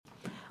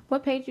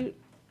What page you?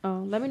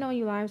 Oh, let me know when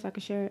you live so I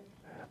can share it.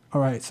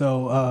 All right,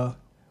 so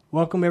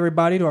welcome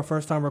everybody to our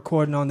first time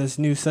recording on this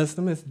new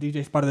system. It's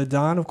DJ Spot of the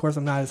Dawn. Of course,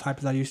 I'm not as hype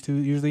as I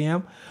usually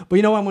am. But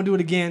you know what? I'm gonna do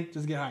it again.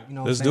 Just get hype. You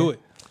know what Let's I'm saying? do it.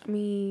 I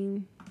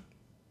mean,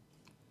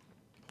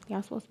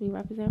 y'all supposed to be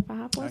representing for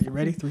Hot Boys. Are you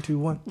ready? 3, 2,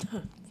 1.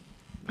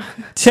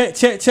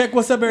 Check.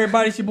 What's up,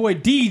 everybody? It's your boy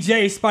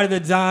DJ Spot of the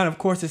Dawn. Of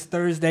course, it's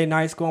Thursday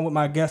nights going with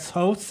my guest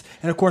hosts.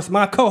 And of course,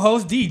 my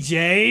co-host,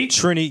 DJ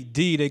Trini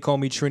D. They call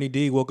me Trini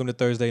D. Welcome to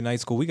Thursday Night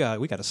School. We got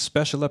a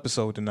special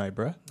episode tonight,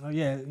 bruh. Oh,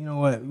 yeah. You know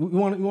what? You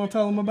want to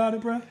tell them about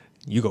it, bruh?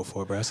 You go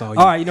for it, bruh. That's all you.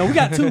 All right, we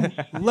got two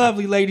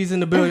lovely ladies in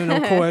the building,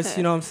 of course.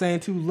 You know what I'm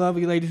saying? Two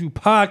lovely ladies who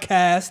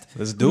podcast.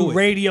 Let's do it.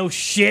 Radio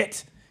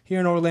shit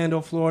here in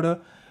Orlando, Florida.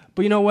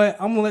 But you know what?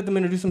 I'm going to let them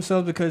introduce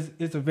themselves because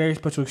it's a very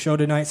special show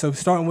tonight. So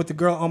starting with the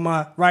girl on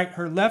my right,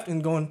 her left,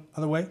 and going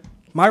other way.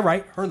 My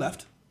right, her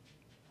left.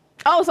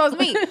 Oh, so it's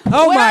me.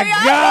 Oh, my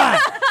God.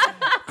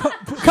 Come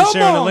She's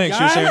sharing on, the link.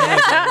 guys. She's sharing the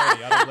link.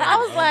 I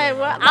was like,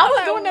 well, I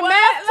was doing the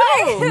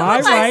math too. My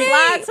right.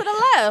 Slide to the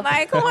left.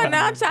 Like, come on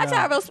now,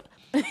 cha-cha.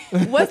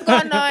 What's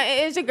going on?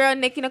 It's your girl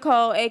Nikki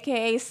Nicole,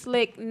 aka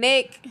Slick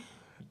Nick,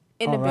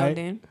 in the All right.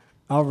 building.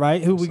 All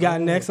right. Who we got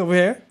next over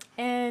here?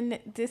 And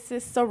this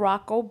is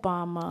Barack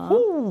Obama.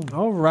 Ooh.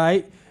 All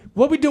right.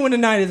 What we doing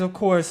tonight is, of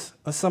course,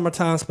 a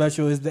summertime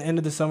special. It's the end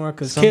of the summer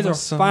because kids are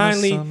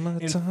finally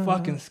in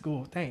fucking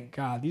school. Thank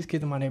God. These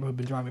kids in my neighborhood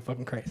been driving me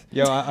fucking crazy.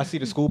 Yo, I see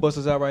the school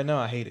buses out right now.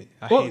 I hate it.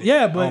 I Well, hate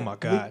yeah, it. but Oh, my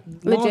God.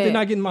 as long as they're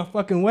not getting in my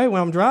fucking way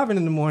when I'm driving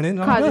in the morning.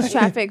 I'm Causes good.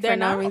 traffic for They're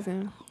no not.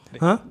 reason.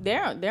 Huh?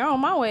 They're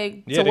on my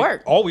way Yeah, to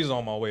work. Always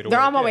on my way to work.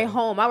 They're on my yeah. way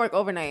home. I work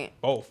overnight.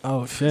 Both.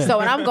 Oh, shit. So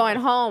when I'm going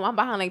home, I'm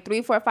behind like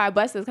 3, 4, 5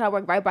 buses because I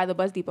work right by the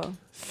bus depot.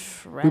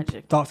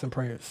 Tragic. Thoughts and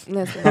prayers.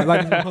 Listen.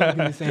 Like the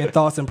Republicans saying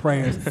thoughts and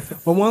prayers.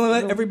 But want to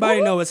let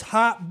everybody know it's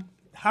hot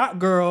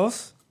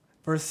girls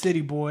versus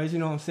city boys. You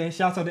know what I'm saying?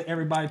 Shouts out to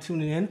everybody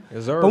tuning in.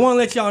 Yes, sir. But want to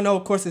let y'all know,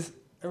 of course, it's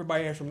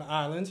everybody here from the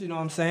islands. You know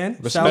what I'm saying?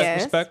 Respect,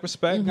 Yes.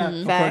 respect. Got,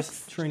 of Facts.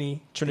 course,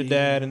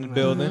 Trinidad in the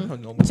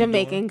building.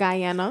 Jamaican,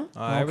 Guyana.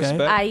 All right, Okay.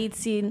 respect.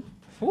 Haiti.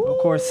 Of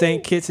course,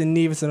 St. Kitts and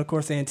Nevis, and of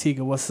course,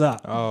 Antigua. What's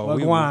up? Oh,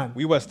 Wagwan.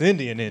 we West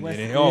Indian in West-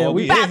 it. yeah, Oh,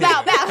 we- we Bow, in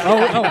bow, it. bow.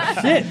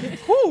 Oh shit!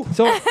 Whew.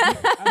 So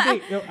I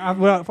think if I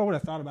would have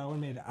thought about it, I would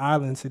have made the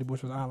island city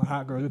boys with island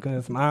hot girls because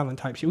it's some island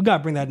type shit. We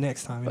gotta bring that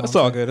next time. You know It's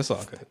what I'm all saying? good. It's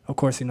all good. Of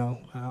course, I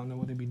don't know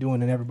what they be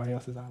doing in everybody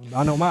else's island. But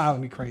I know my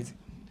island be crazy.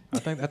 I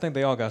think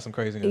they all got some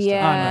craziness.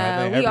 Yeah,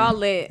 I think we every- all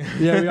lit.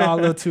 Yeah, we all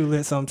a little too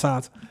lit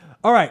sometimes.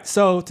 All right,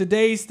 so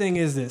today's thing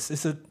is this: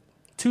 it's a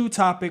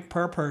 2-topic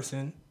per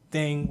person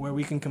thing where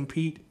we can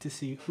compete to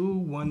see who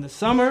won the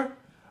summer.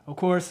 Of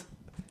course,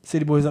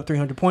 City Boys up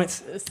 300 points.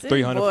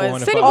 300, 400,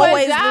 City 500. boys,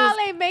 Always y'all lose.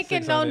 ain't making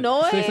no 600.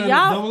 noise. 600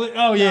 y'all- double it?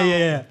 Oh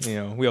yeah. You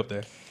know, we up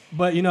there.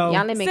 But you know, Y'all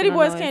ain't making City no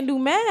boys noise. can't do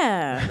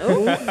math.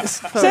 Ooh.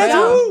 Says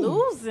Y'all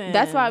who? losing.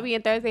 That's why we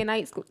in Thursday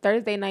night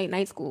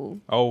school.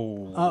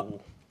 Oh.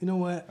 you know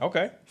what?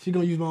 Okay. She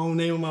gonna use my own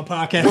name on my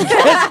podcast. We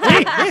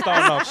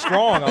starting off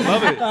strong. I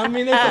love it. I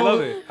mean, they I love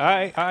go it. All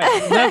right.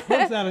 left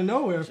hooks out of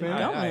nowhere, fam.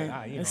 All right, you know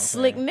what I'm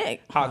Slick saying.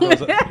 Nick. Hot goes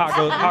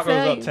up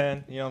saying.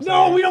 10. You know what I'm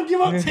No, saying? we don't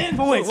give up 10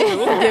 points. Give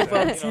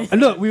up.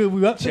 And look, we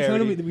up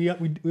 600.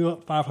 Charity. We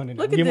up 500.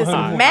 Look at Give 'em this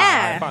 100 points.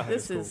 math. 500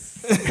 This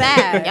is is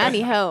Sad. Y'all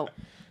need help.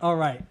 All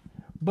right,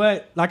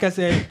 but like I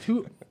said,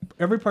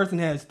 every person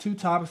has 2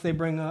 topics they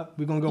bring up.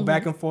 We're gonna go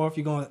back and forth.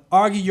 You're gonna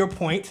argue your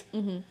point,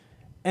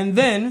 and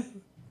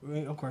then,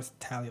 of course,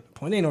 tally up the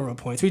point. Ain't no real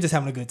points. We just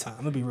having a good time.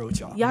 I'm gonna be real with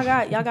y'all. y'all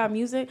got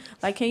music.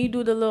 Like, can you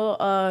do the little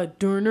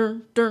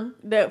durner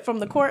that from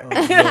the court?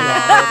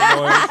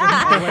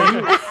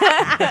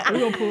 We're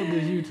gonna pull up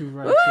this YouTube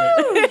right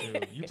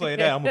quick. You play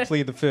that, I'm gonna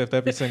plead the fifth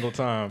every single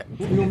time.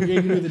 We're gonna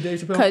give you the Dave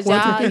Chappelle. Cause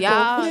 1, 2, 3,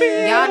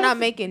 4. y'all not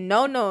making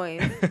no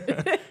noise.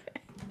 It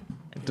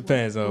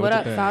depends though. What it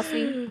up, depends.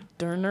 Saucy?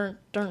 Durner.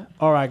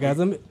 All right, guys.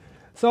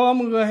 So I'm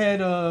gonna go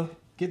ahead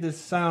get this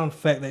sound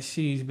effect that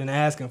she's been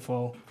asking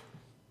for.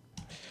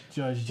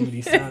 Judge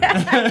Judy sound.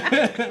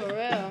 For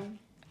real.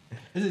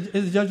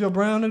 Is it Judge Joe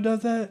Brown who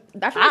does that?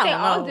 That's why I they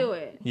don't all know. do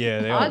it.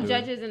 Yeah, they All all do it.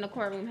 judges in the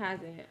courtroom has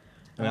it.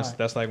 And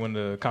that's like when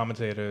the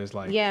commentator is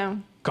like, Yeah.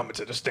 coming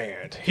to the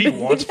stand. He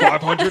wants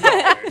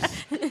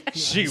 $500.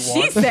 She She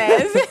wants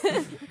says. her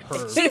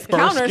she's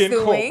foreskin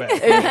countersuing. Kobe.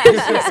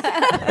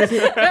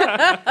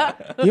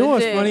 You know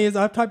what's Legit. funny is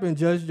I type in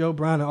Judge Joe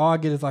Brown and all I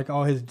get is like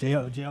all his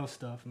jail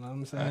stuff. You know what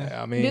I'm saying?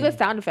 I mean, Do the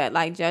sound effect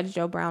like Judge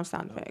Joe Brown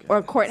sound effect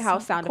or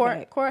courthouse sound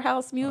effect.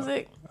 Courthouse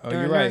music. oh,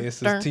 you're right. It's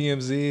his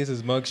TMZ, it's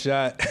his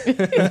mugshot.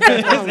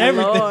 Oh,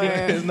 everything. Lord.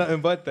 It's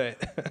nothing but that.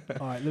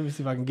 All right, let me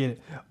see if I can get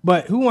it.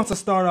 But who wants to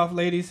start off,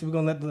 ladies? We're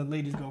gonna let the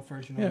ladies go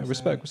first. You know Yeah, what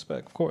I'm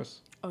respect, of course.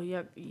 Oh,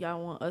 yeah,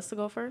 y'all want us to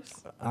go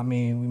first? saying? I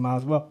mean, we might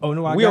as well. Oh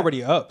no, We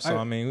already up, so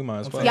I mean, we might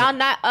as well. Y'all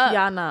not up.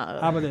 Y'all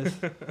not. How about this?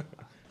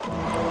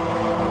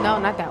 No,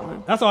 not that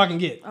one. That's all I can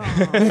get.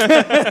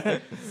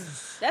 That's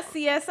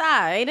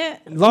CSI, ain't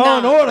it? Law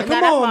and No, Order. no, Come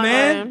that's on, Law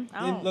man. and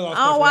I don't Look,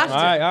 watch All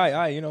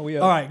right. You know, we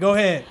up. All right, go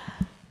ahead.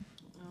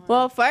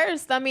 Well,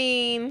 first, I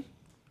mean,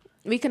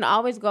 we can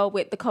always go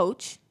with the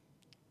coach.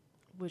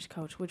 Which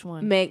coach? Which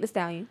one? Meg the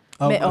Stallion.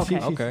 Okay.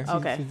 Okay.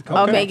 Okay. She's the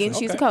Oh, coach. Megan,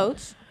 she's a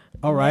coach.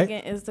 All right.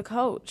 Megan is the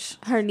coach.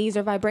 Her knees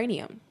are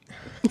vibranium.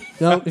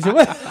 No, Her knees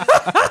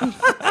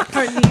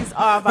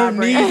are her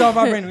vibrating. knees are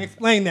vibrating.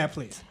 Explain that,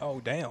 please. Oh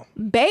damn.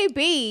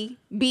 Baby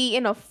be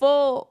in a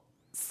full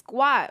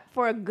squat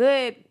for a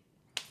good.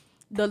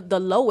 The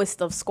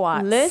lowest of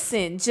squats.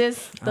 Listen,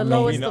 just The I mean,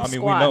 lowest We know, of I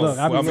mean, we squats. know. Look,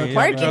 I mean,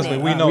 working trust me,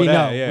 it. we know We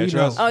that. know, Yeah, we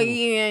trust. Oh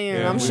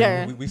yeah, I'm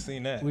sure. We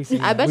seen that. We see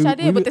I that. bet We- y'all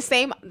did, we- but the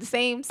same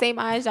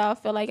eyes y'all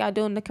feel like y'all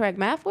doing the correct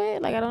math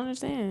with. Like I don't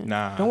understand.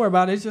 Nah. Don't worry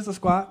about it. It's just a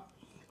squat.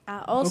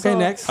 I also, Okay,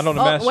 next. I know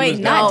the math. wait,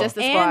 not no, just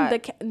the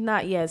and squat.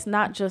 not yes,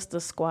 not just the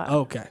squat.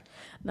 Okay.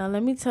 Now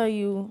let me tell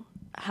you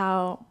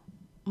how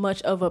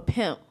much of a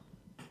pimp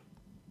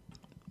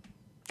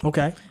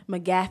Okay.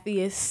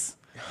 Megathius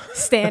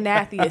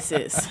Stanathius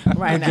is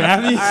right now.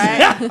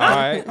 Megathius? All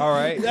right. All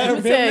right. Is that Let her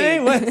me pimp tell you.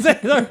 name? What's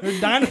that? Her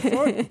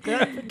dinosaur?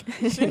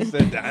 She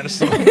said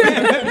dinosaur. Look,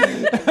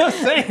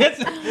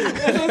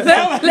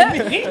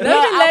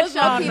 I was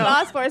low-key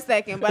lost for a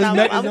second, but I'm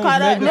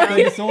caught up now.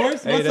 Hey, What's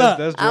up?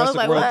 that's I was Jurassic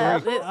like, World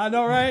what? 3. I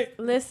know, right?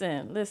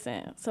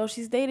 Listen. So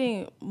she's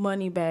dating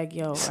Moneybag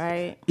Yo,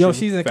 right? Yo,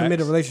 she's in a Facts.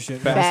 committed relationship.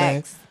 You know what I'm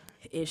saying? Facts.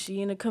 Is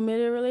she in a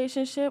committed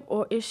relationship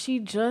or is she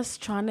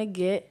just trying to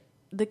get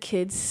the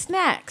kids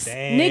snacks?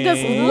 Dang.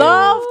 Niggas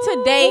love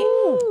to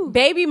date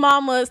baby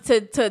mamas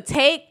to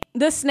take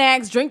the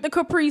snacks, drink the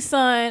Capri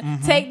Sun,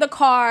 take the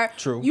car.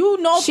 True.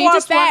 You know She for a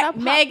just wanna fact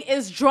pop- Meg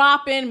is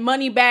dropping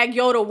Moneybag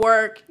Yo to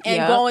work and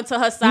Yeah. going to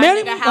her side Man,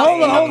 nigga house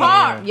hold in on. the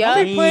car. Yeah.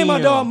 Don't be playing my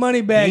dog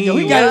Moneybag, yo.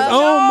 He got Damn. his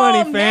own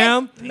money, No,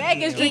 fam. Meg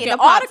is Eating drinking the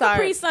all the Pop-Tart.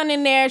 Capri Sun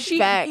in there. She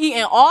Facts.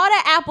 eating all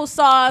the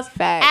applesauce.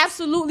 Facts.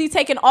 Absolutely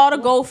taking all the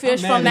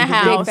goldfish from the Man,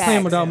 house. Big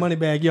playing my facts. dog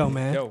Moneybag, yo,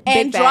 man. Yo.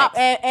 And Big drop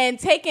facts. and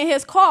taking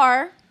his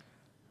car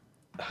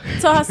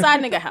to her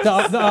side nigga house.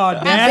 The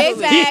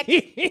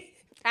audacity. Big fact.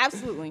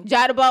 Absolutely.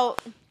 Jot the boat.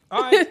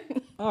 All right.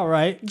 All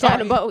right. Jot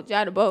the boat.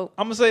 Jot the boat.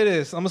 I'm gonna say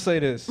this.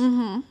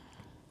 Mm-hmm.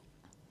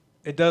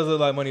 It does look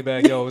like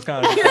Moneybag Yo. It's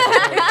kind of.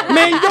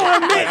 Man, you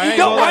don't admit. I ain't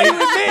Yo, gonna why lie. you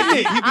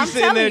admitting it? He be I'm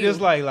sitting there telling you.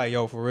 just like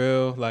yo, for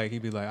real. Like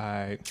he'd be like, all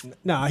right.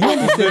 Nah, he don't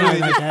be sitting there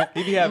like that.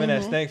 He be having Mm-hmm.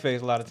 that stank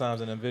face a lot of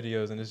times in them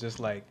videos, and it's just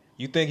like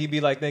you think he'd be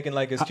like thinking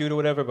like it's cute or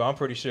whatever, but I'm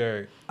pretty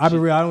sure. I'll be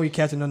real. I don't be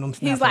catching none of them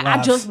snaps. He's like,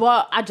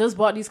 I just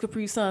bought these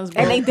Capri Suns,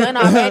 bro. And they done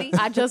already?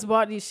 I just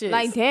bought these shits.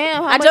 Like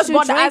damn. How I much just you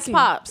bought the ice drinking?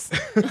 pops.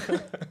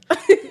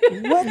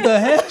 What the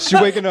hell? She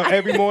waking up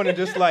every morning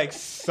just like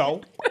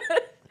so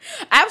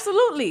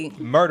Absolutely.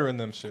 murdering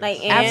them shit. Like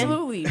and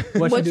Absolutely.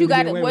 what you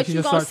got? What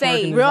you gonna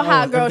say? Real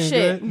hot girl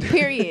shit.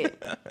 Period.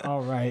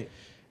 All right.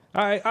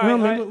 all right, all We'll,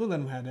 right. we'll let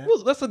him have that. Well,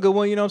 that's a good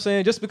one, you know what I'm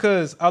saying? Just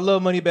because I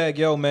love Moneybag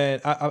Yo,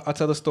 man. I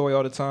tell the story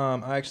all the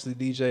time. I actually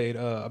DJ'd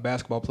a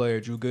basketball player,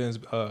 Drew Gooden's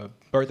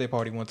birthday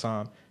party one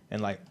time,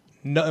 and like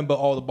nothing but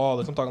all the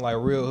ballers. I'm talking like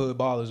real hood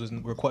ballers was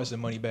requesting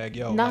Moneybag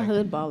Yo. Not like,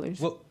 hood ballers.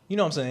 Well, you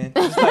know what I'm saying?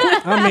 It's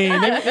like, I mean,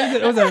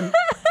 it was a,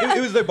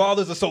 it was the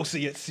ballers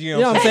associates, you know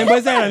you know what what I'm I'm saying? But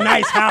it's at a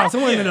nice house. It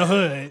wasn't in the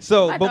hood.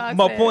 So, My but dog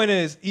my said. point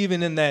is,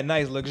 even in that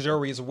nice,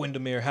 luxurious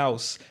Windermere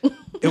house,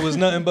 it was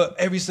nothing but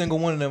every single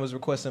one of them was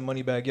requesting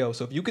Moneybag Yo.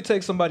 So if you could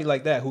take somebody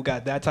like that who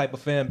got that type of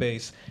fan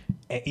base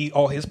and eat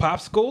all his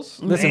popsicles,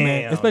 Listen,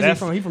 man. damn, Especially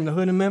that's- he from the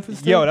hood in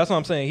Memphis. yo, that's what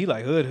I'm saying. He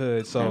like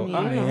hood. So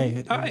I mean,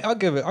 Hey, I'll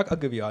give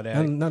y'all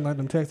that. Nothing like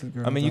them Texas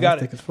girls. I mean, though. you got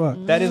That's it. thick as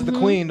fuck. That is the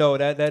queen though.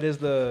 That is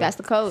the That's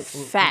the coach.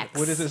 Facts.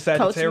 what is it?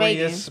 Coach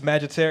Sagittarius,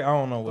 Maggitarius. I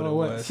don't know what Oh, it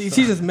what? was. She's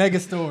just mega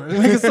store.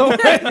 Mega store.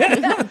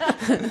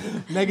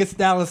 Mega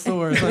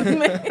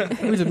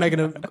Stylosaurus. We're just making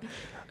a.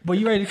 But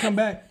you ready to come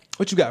back?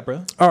 What you got,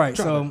 bro? All right.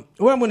 So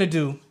what I'm gonna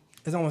do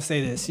is I'm gonna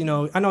say this. You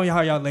know, I know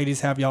how y'all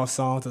ladies have y'all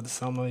songs of the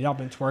summer. Y'all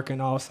been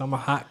twerking all summer,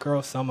 hot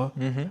girl summer.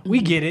 We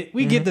get it.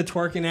 We get the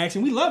twerking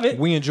action. We love it.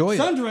 We enjoy it.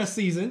 Sundress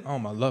season. Oh,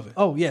 I love it.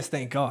 Oh yes,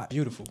 thank God.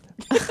 Beautiful.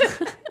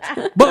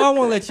 But I want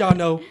to let y'all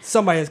know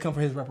somebody has come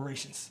for his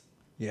reparations.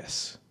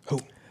 Yes. Who?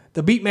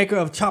 The beat maker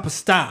of Chopper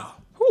Style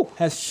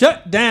has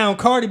shut down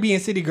Cardi B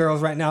and City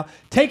Girls right now,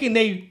 taking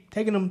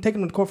them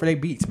to court for their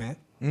beats, man.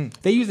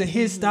 They using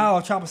his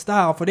style, Chopper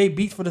Style, for their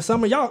beats for the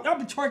summer. Y'all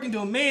been twerking to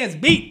a man's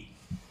beat.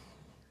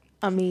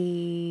 I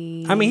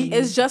mean,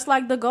 It's just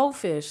like the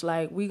goldfish.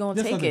 Like we gonna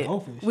Just take like the it.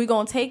 goldfish. We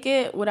gonna take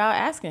it without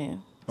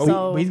asking.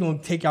 But he's gonna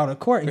take y'all to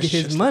court and It's get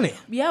his just- money.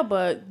 Yeah,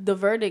 but the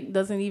verdict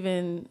doesn't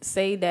even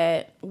say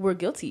that we're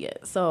guilty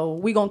yet. So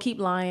we gonna keep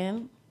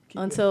lying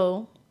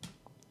until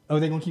Oh,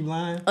 they gonna keep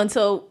lying?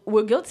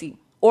 we're guilty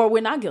or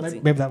we're not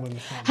guilty. Maybe that wasn't.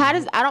 how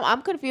does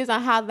I'm confused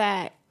on how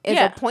that is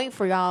Yeah. a point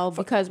for y'all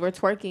because we're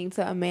twerking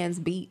to a man's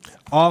beat.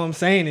 All I'm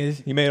saying is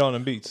He made all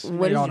them beats. What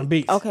made is all the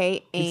beats.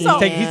 Okay, and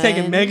he's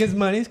taking Megan's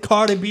money,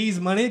 Cardi B's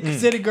money,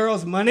 City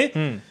Girls'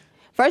 money.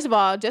 First of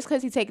all, just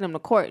because he's taking them to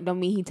court, don't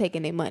mean he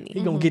taking their money.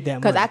 He gonna get that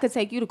money. Because I could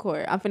take you to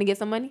court. I'm finna get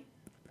some money.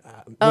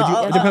 It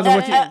depends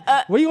on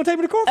what you gonna take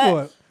me to court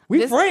for? We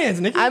this- friends,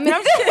 nigga. I mean,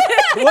 I'm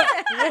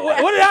just,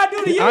 what did I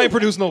do to you? I ain't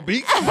produced no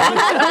beats. You know what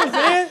I'm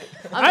saying?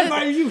 I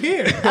invited you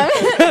here.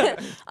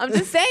 I'm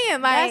just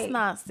saying, like That's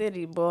not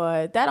city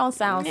boy. That don't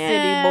sound Nah,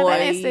 city boy.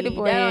 that ain't city That don't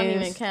boyish.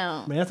 even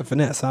count. Man, that's a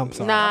finesse. I'm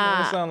sorry. It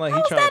nah. sound like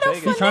How's he trying that to a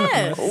take it. He's trying to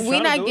finesse? finesse. We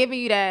trying to not do it. giving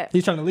you that.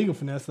 He's trying to legal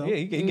finesse though. Yeah,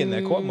 he getting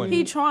that court money.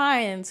 He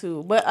trying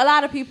to, but a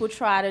lot of people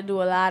try to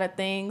do a lot of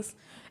things.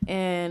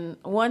 And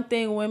one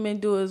thing women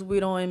do is we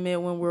don't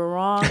admit when we're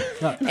wrong,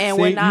 and See,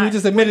 we're not. you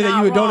just admitted we're that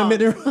you not don't wrong.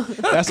 admit it.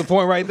 That's the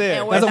point right there.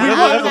 And we're That's what not- we I'm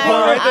want. That's the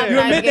not- point right I'm there. You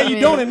not admit that you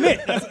giving don't it.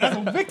 admit. That's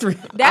a victory.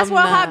 That's I'm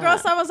what Hot not. Girl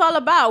Summer's all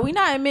about. We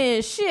not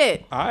admitting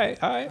shit. All right.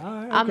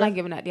 I'm not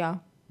giving that to y'all.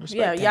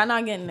 Yeah, y'all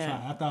not getting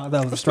there. I thought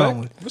that was a strong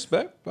one.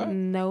 Respect. Right.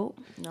 Nope.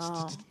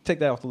 No, Take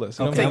that off the list.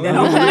 You know Okay. what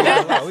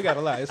I'm saying? We got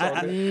a lot. It's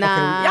all good.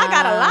 Nah. y'all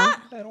got a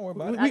lot. Hey, don't worry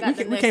about it. I got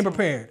the We next came one.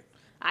 prepared.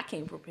 I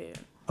came prepared.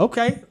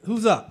 Okay,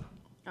 who's up?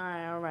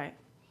 All right.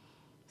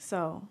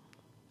 So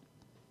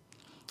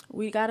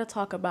we got to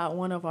talk about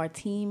one of our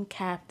team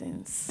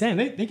captains. Damn,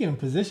 they giving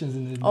positions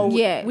in this. Oh,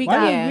 Yeah. we Why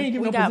got we ain't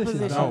giving we no got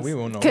positions? positions. Oh, we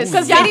won't know.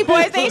 Because city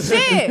boys ain't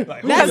shit.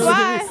 Like, That's who's-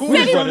 why. Who's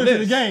City- running to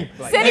the game?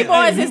 City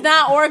Boys is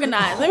not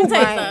organized. Let me tell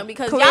you Right. something.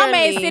 Because y'all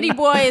made Clearly. City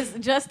Boys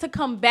just to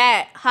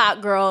combat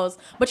Hot Girls.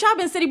 But y'all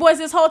been City Boys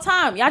this whole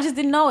time. Y'all just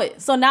didn't know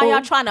it. So now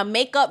y'all trying to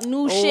make up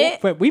new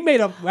shit. But we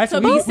made up.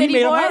 Actually, So we City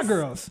made up Boys? hot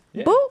girls.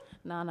 Boop.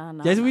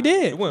 No. Yes, we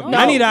did. went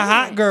I need a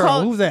hot girl.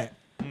 Col- Who's that?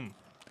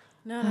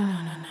 No.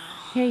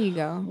 Here you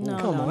go.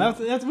 Come on,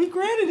 that's we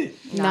created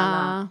it.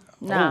 Nah.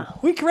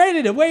 We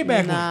created it way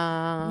back when.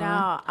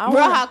 Nah. I Real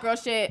wanna- hot girl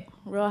shit.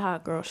 Real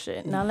Hot Girl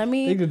shit. Now let They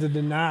me. could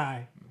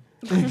deny.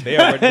 They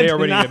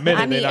already admitted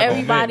I they're need not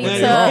everybody gonna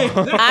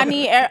to.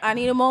 admit. I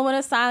need a moment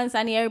of silence.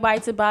 I need everybody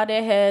to bow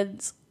their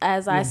heads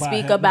as I You'll bow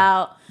speak head.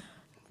 about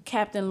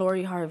Captain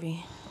Lori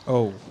Harvey.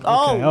 Oh,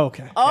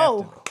 Okay.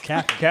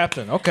 Captain.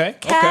 Captain. Okay.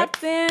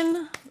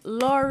 Captain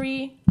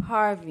Lori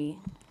Harvey.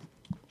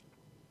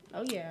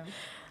 Oh yeah.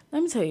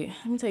 Let me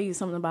tell you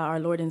something about our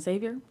Lord and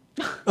Savior.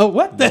 Oh,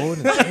 what the? Lord,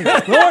 you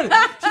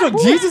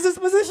know Jesus'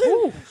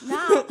 position?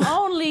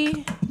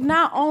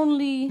 Not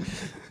only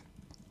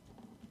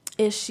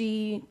is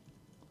she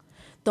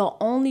the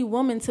only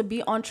woman to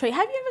be on Trey.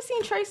 Have you ever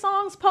seen Trey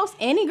Songz post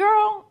any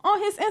girl on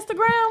his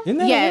Instagram? Isn't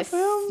that Yes. a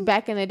film?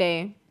 Back in the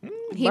day.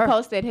 He Birth.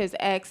 posted his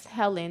ex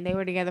Helen. They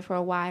were together for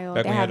a while.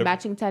 Back They when he have had the-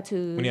 matching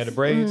tattoos. When he had the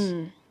braids,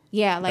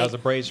 Yeah, that like was the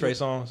braids Trey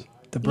songs.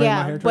 To bring my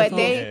yeah, hair to but the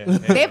they Yeah.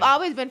 they've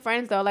always been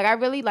friends though. Like I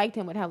really liked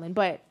him with Helen,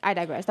 but I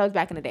digress. That was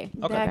back in the day.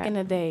 Back in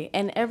the day.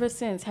 And ever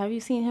since, have you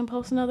seen him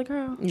post another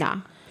girl? Nah.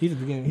 He's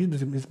been collecting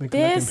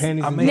This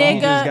panties. I and mean, thongs. he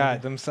Nigga. just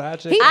got them side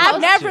chicks. He- I've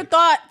post never chicks.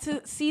 thought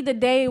to see the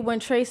day when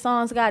Trey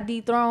Songz got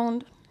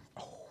dethroned.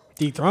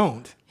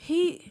 Dethroned.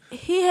 He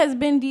has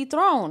been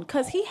dethroned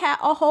because he had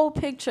a whole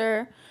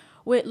picture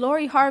with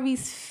Lori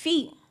Harvey's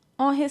feet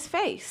on his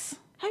face.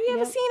 Have you ever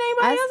Yep. seen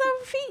anybody I- else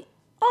have feet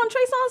on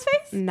Trey Songz's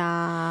face?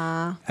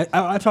 Nah.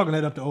 I'm talking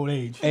that up to old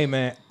age. Hey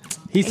man,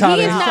 He's tired.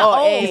 He of, is he's, not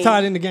old. he's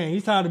tired in the game.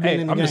 He's tired of being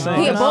Hey, in the I'm game. just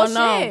saying. He a No,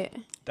 bullshit.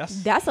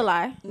 that's That's a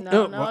lie.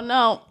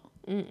 No.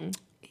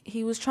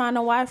 He was trying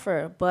to wife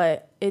her,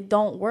 but it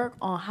don't work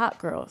on hot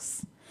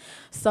girls.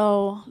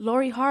 So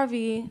Lori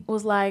Harvey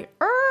was like,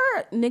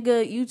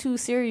 nigga, you too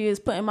serious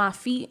putting my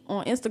feet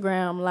on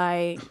Instagram,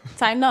 like,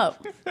 tighten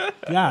up.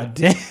 God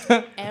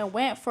damn. And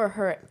went for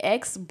her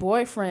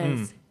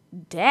ex-boyfriend's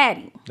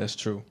daddy. that's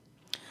true.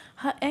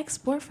 Her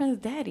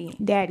ex-boyfriend's daddy.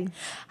 Daddy.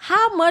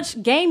 How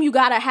much game you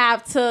gotta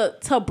have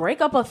to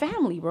break up a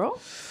family, bro?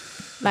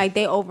 Like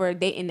they over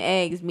dating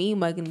eggs, me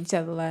mugging each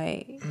other.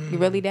 Like you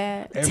really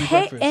dad? Every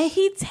breakfast. And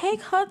he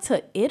take her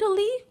to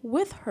Italy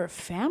with her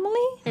family?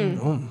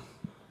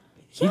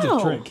 He Yo.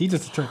 just trick. He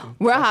just tricking.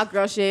 Real hot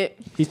girl shit.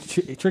 He's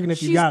tricking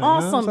if you She's got it.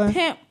 on You know what some I'm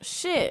saying? pimp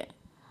shit.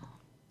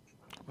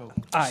 All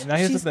right, now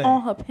here's She's the thing.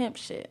 on her pimp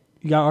shit.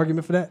 You got an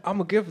argument for that? I'm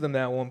gonna give them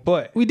that one,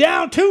 but We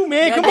down 2,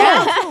 man. Come on.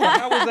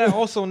 how was that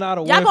also not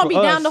a win Y'all gonna for be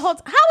us? down the whole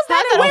time. How is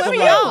that a How's win that for a win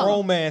Like for y'all?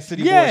 romance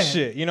city Yeah. boy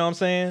shit. You know what I'm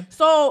saying?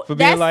 So For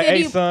being that like,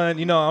 city, hey son,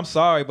 you know, I'm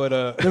sorry, but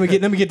Let me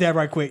get that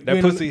right quick. that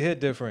You pussy hit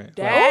different. Like,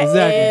 that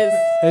Exactly.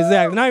 is-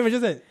 Exactly. Not even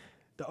just that.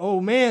 The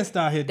old man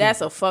style hit. that's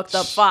a fucked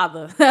up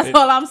father. That's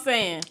all I'm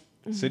saying.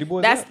 city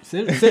boys. That's up.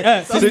 City City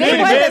man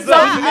boys hands is up.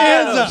 up.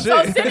 Hands up.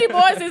 so City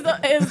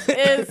Boys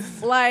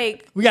is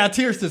like, We got a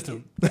tier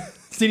system.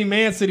 City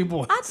man, city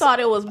boy. I thought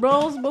it was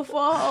bros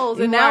before hoes,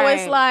 and now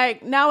it's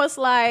Right.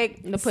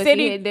 like The pussy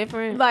city hit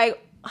different. like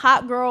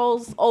hot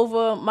girls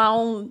over my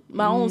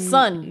own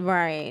son.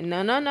 Right.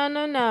 No. I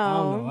don't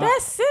know.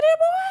 That's City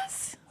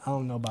Boys. I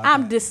don't know about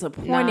I'm that.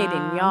 disappointed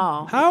Nah. in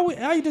y'all. How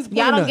you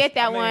disappointed Y'all don't us? get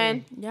that I mean,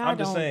 one. Y'all I'm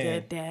just don't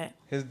saying. get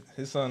that.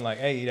 His son like,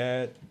 hey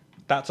dad,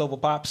 thoughts over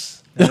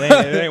pops. It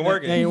ain't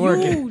working. It ain't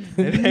working.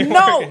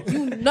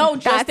 You know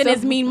Justin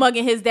is mean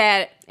mugging his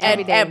dad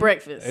Every day. at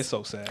breakfast. It's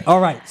so sad. All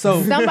right.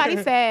 So Somebody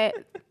said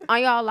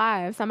on y'all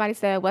live. Somebody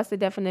said, "What's the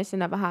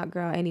definition of a hot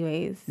girl?"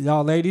 Anyways,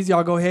 y'all ladies,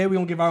 y'all go ahead. We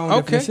gonna give our own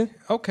Okay. definition.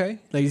 Okay.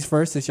 Ladies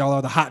first, since y'all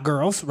are the hot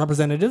girls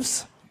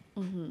representatives.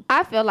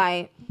 I feel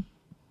like,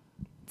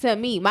 to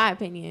me, my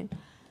opinion,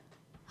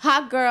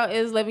 hot girl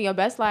is living your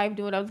best life,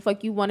 doing whatever the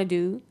fuck you want to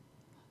do.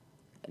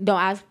 Don't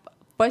ask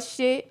for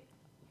shit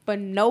for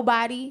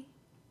nobody.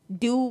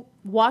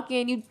 walk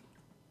in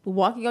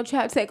your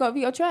trap, take over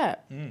your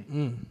trap.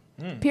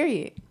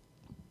 Period.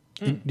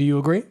 Do you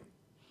agree?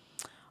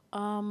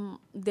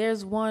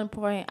 There's one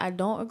point I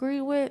don't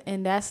agree with,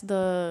 and that's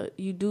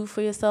you do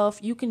for yourself.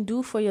 You can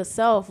do for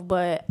yourself,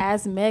 but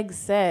as Meg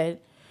said,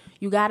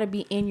 you got to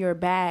be in your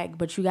bag,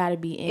 but you got to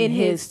be in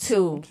his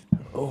too.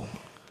 Oh,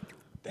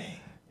 dang.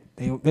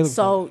 They look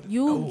So good.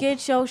 you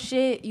get your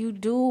shit, you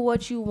do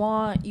what you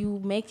want,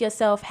 you make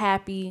yourself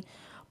happy,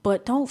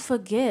 but don't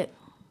forget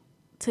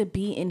to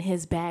be in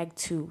his bag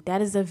too.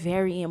 That is a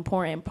very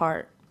important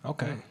part.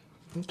 Okay.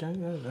 Okay,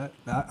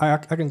 I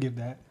can give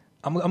that.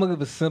 I'm gonna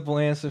give a simple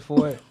answer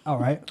for it, All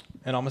right.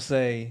 and I'm gonna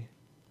say,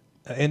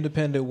 an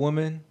independent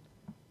woman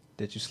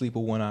that you sleep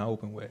with one eye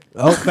open with.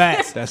 Oh,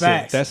 facts. That's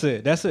facts. it. That's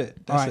it. That's it.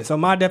 All That's right. it. So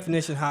my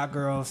definition, hot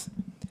girls.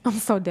 I'm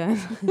so done.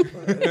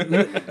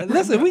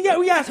 Listen, we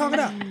gotta talk it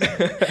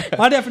out.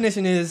 My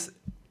definition is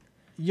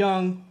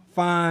young,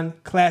 fine,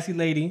 classy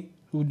lady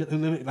who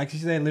live, like she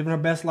said, living her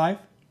best life,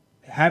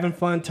 having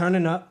fun,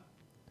 turning up,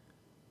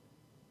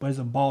 but is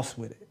a boss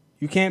with it.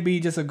 You can't be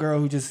just a girl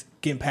who just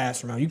getting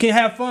passed around. You can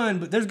have fun,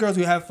 but there's girls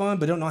who have fun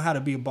but don't know how to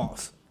be a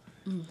boss.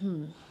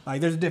 Like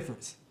there's a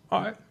difference.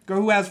 All right.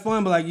 Girl who has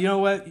fun, but like, you know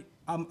what?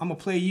 I'm gonna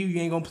play you. You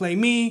ain't gonna play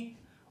me.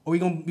 Or we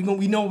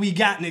know what we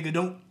got, nigga.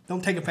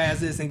 Don't take it past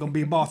this. Ain't gonna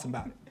be a boss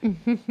about it.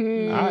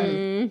 All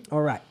right.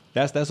 All right.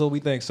 That's what we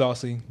think,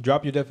 Saucy.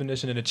 Drop your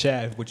definition in the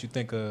chat. What you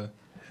think?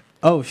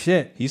 Oh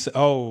shit. He said,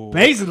 "Oh,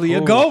 Basically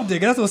a ooh. gold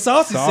digger. That's what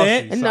Saucy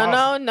said. Saucy.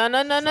 No.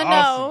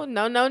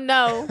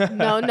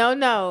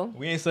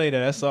 We ain't say that.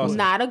 That's Saucy.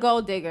 Not a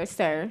gold digger,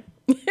 sir.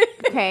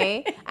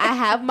 Okay, I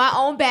have my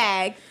own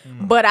bag,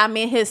 But I'm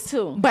in his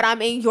too. but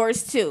I'm in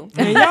yours too.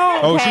 Man, y'all.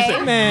 Oh, she Okay.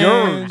 said Man.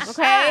 yours.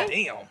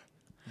 Okay,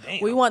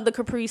 Damn. We want the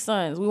Capri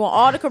Suns. We want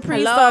all the Capri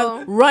Hello?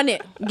 Suns. Run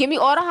it. give me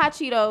all the hot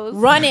Cheetos,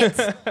 Run it.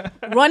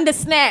 Run the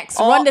snacks.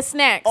 Run the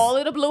snacks. all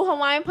of the blue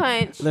Hawaiian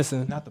punch.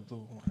 Listen, Not the blue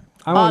one.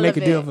 I want all to make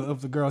of a deal it.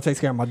 if the girl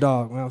takes care of my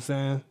dog. You know what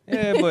I'm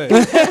Yeah, but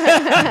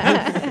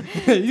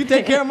saying? You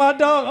take care of my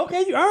dog.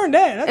 Okay, you earned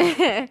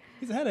that.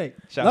 He's a headache.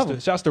 Love him.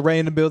 shouts to Ray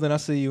in the building. I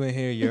see you in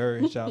here.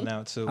 You're shouting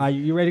out too. Are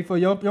you ready for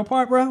your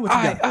part, bro? What you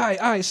All got?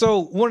 right. So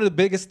one of the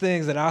biggest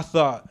things that I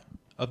thought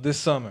of this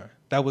summer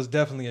that was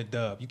definitely a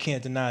dub. You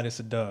can't deny this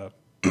a dub.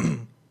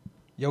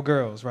 Yo,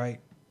 girls, right?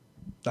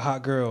 The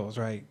hot girls,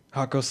 right?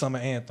 Hot girl summer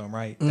anthem,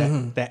 right?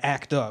 That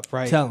act up,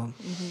 right? Tell him.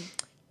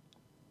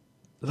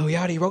 Lil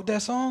Yachty wrote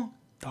that song.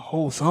 The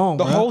whole song,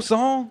 The bro. whole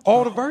song,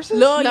 all the verses.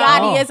 Lil No.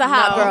 Yachty is a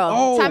hot No. girl.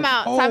 Oh, Time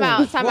out. oh,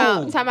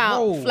 Time out.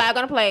 whoa. Flag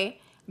on the play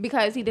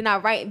because he did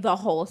not write the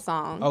whole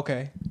song.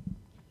 Okay.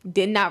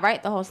 Did not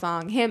write the whole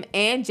song. Him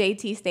and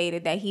JT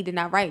stated that he did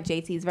not write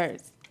JT's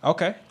verse.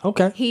 Okay.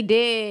 Okay. He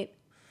did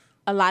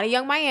a lot of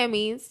Young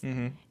Miami's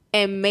and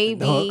The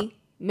hook.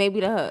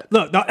 maybe the hook.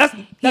 Look, that's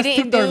He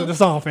 2/3 of the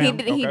song, fam.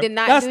 He did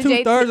not That's do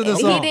 2/3 of the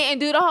He song. didn't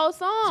do the whole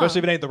song. Especially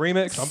if it ain't the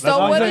remix.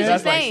 So what is you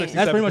saying?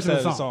 That's pretty much the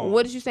 67% of song.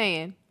 What is you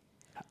saying?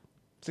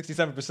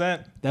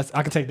 67%.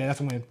 I can take that. That's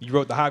a win. You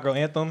wrote the hot girl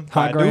anthem. Hot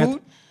by girl dude.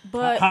 anthem.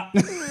 But Hot.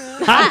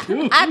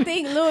 I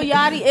think Lil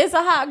Yachty is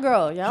a hot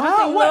girl. Y'all don't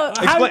think What?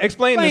 Lil, How-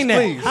 Explain this, that.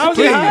 please. How is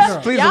he a hot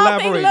girl? Please y'all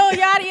think elaborate. Lil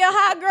Yachty a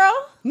hot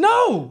girl?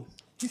 No.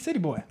 He's city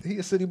boy. He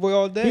a city boy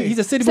all day. He's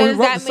a city So boy does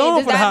who wrote that the mean? song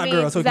Does for the that hot mean?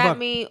 girl. Does So that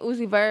mean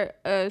Uzi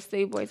Vert,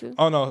 City Boy too?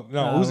 Oh no,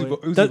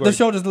 Uzi the Vert.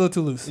 shoulder's a little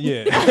too loose.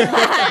 Yeah.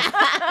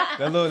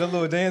 that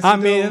little dance. I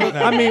mean,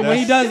 when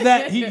he does. does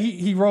that,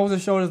 he rolls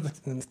his shoulders. It's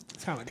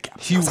kind of like the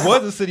couch. He was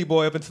a city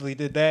boy up until he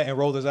did that and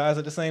rolled his eyes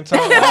at the same time.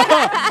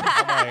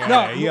 I'm like,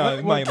 No, hey, you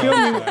what might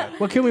killed me?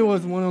 What killed me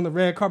was one on the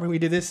red carpet. We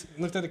did this,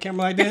 looked at the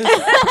camera like this.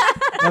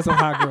 That's some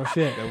hot girl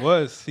shit. It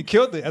was. He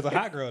killed it as a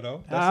hot girl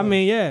though. I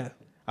mean, yeah.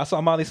 I saw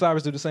Miley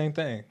Cyrus do the same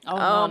thing.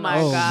 Oh my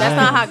Oh, God. That's man.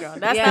 not a hot girl.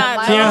 That's Yeah,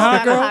 not. She ain't a Miley hot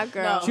was girl? a hot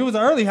girl. She was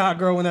an early hot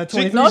girl when that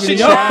 23 No, she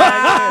video.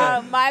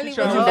 tried. Miley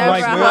tried was to never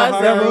like a Will hot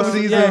Hot girl. Girl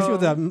season. Yeah, she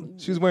was a.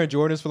 She was wearing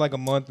Jordans for like a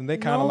month and they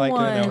kind of No liked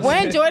her. and that one. was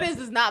Wearing it. Jordans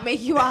does not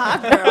make you a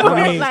hot girl.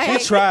 I mean, Like,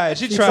 She tried.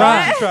 She tried.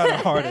 tried. She tried the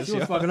hardest. She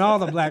was yo. fucking all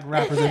the black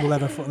rappers and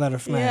let her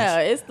smash. Yeah,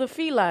 it's the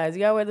felines. You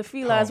gotta wear the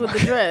felines with the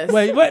dress.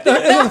 Wait, what? It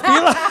was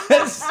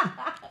Felix?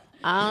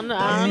 I don't know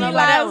about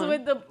that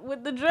felines one.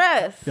 with the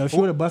dress. Yo, she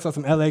would have busted out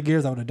some LA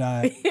gears. I would have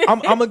died. I'm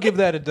gonna give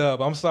that a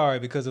dub. I'm sorry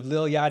because if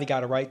Lil Yachty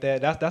got to write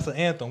that, that's an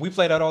anthem. We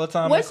play that all the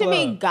time. What in you the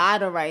mean club.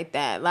 gotta write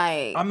that?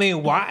 Like, I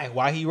mean, why?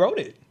 Why he wrote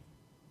it?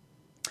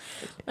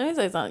 Let me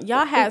say something.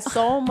 Y'all had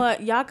so much.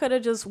 Y'all could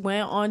have just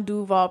went on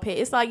Duval page.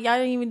 It's like y'all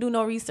didn't even do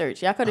no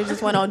research. Y'all could have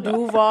just went on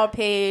Duval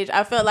page.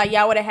 I felt like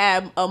y'all would have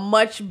had a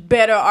much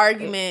better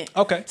argument.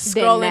 Okay.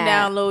 Scrolling that.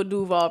 down little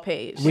Duval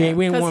page. We ain't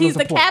Because want no he's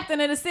the support. captain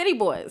of the City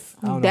Boys.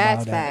 I don't know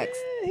that's about that. facts.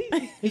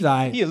 He's all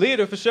right. He a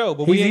leader for sure,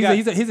 but we He's, ain't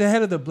he's, got. he's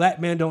ahead of the black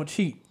man don't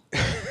cheat.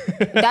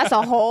 That's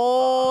a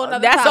whole nother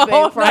That's a topic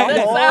whole for a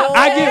nother whole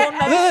topic.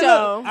 nother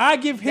show. I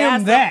give him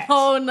That's that. a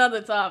whole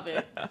nother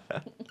topic.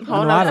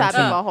 Whole No, nother I don't topic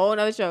cheat. for a whole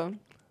nother show.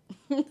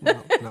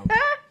 No.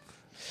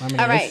 I mean,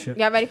 All right, shit.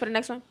 y'all ready for the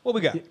next one? What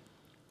we got?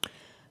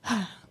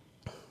 All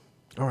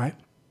right.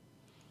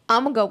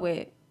 I'm gonna go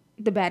with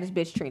the baddest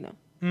bitch Trina.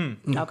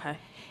 Okay.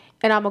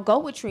 And I'm going to go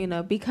with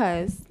Trina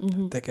because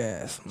Thick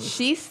ass.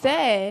 she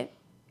said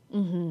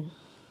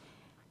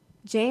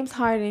James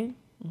Harden,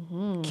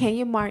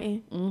 Kenya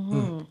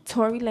Martin,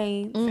 Tory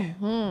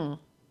Lanez.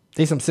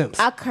 They some simps.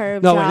 I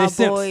curved No, y'all they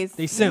simps. boys.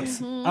 They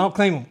simps. I don't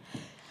claim them.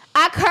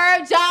 I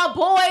curved y'all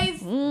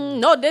boys.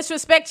 No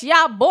disrespect,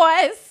 y'all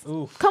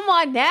boys. Come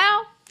on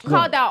now.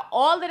 Called out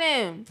all of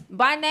them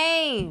by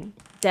name.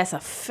 That's a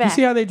You fact.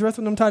 see how they dress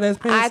with them tight ass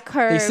pants? I They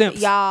curved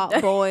simps. y'all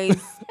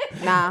boys.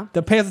 Nah.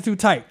 The pants are too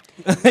tight.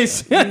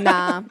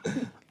 Nah.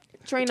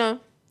 Trina,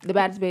 the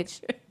baddest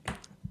bitch.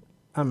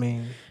 I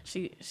mean,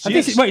 She I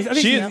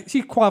think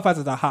she qualifies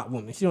as a hot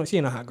woman. She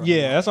ain't a hot girl.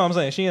 Yeah, that's what I'm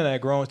saying. She ain't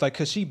that grown. It's like,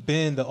 cause she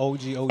been the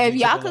OG. If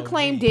y'all triple could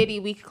claim OG. Diddy,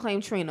 we could claim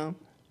Trina.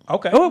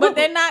 Okay. Oh, but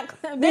they're not.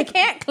 They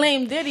can't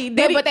claim Diddy. Yeah,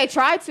 Diddy. but they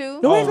tried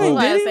to. No, Oh, claim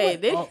I Diddy. say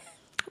Diddy.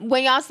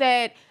 When y'all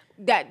said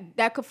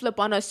that could flip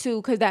on us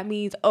too, because that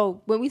means,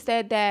 when we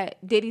said that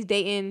Diddy's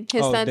dating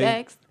his son's they-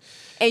 ex,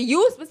 and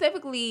you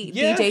specifically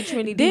Yeah. DJ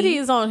Trinity. Diddy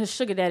is on his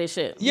sugar daddy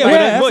shit. Yeah, Yeah, but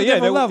that's a yeah,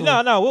 different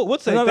level. no, we'll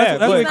take No, that. that's,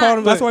 but, why they called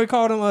him. but- That's why they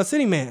called him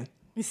City Man.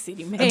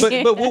 City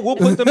man. But we'll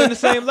put them in the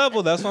same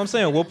level. That's what I'm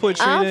saying. We'll put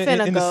I'm Trina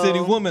finna in the go.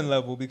 city woman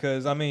level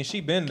because I mean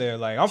she been there.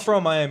 Like I'm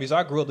from Miami, so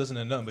I grew up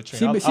listening to nothing but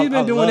Trina. She's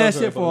been doing love that her,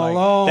 shit but, for a like,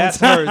 long that's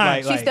time. Her,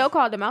 like, She still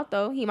called him out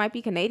though. He might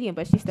be Canadian,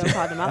 but she still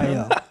called him out. Hey,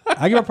 though.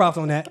 I give her props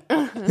on that.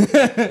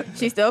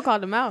 She still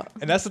called him out.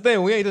 and that's the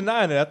thing. We ain't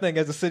denying it. I think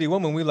as a city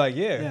woman, we like,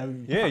 yeah,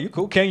 you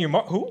cool. Can you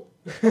who?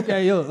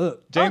 Okay,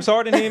 look. James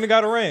Harden, he ain't even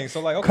got a ring. So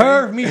like, okay.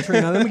 Curve me,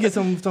 Trina. Let me get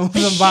some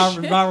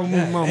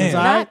viral moments.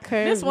 All right. Not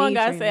curvy This one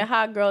guy Trina. said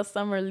hot girl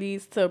summer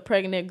leads to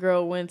pregnant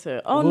girl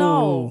winter. Oh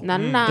no.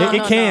 No.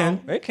 It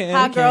can. It can.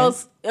 Hot it can.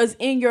 girls is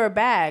in your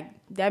bag.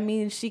 That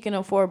means she can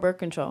afford birth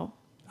control.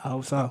 I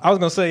hope so. I was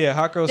gonna say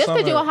hot girl Just summer.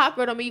 because you a hot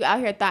girl don't mean you out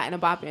here thotting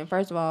and bopping,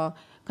 first of all.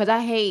 Because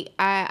I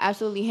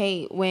absolutely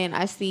hate when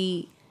I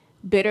see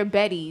bitter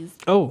Bettys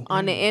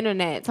on the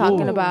internet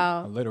talking Ooh.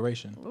 about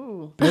alliteration.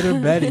 Bitter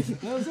Betty.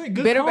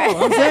 Good Bitter call. Betty.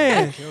 I'm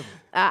saying.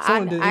 I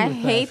Someone did English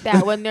hate class.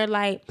 that when they're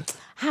like,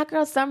 hot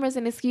girl summer is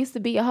an excuse to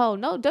be a hoe.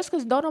 No, just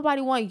because don't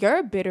nobody want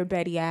your bitter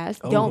Betty ass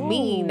don't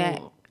mean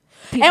that.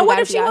 people And what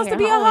gotta if she out wants to here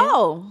be a hoeing.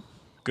 hoe?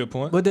 Good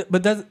point. But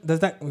does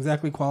that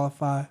exactly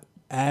qualify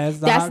as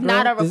the That's hot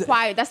not girl? a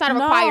required. That's not a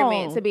No.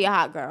 requirement to be a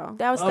hot girl.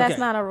 That's Okay.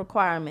 not a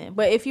requirement.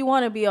 But if you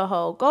want to be a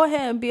hoe, go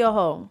ahead and be a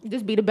hoe.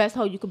 Just be the best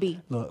hoe you could be.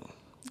 Look,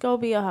 Go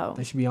be a hoe.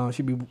 they should be on.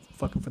 She be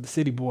fucking for the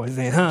city boys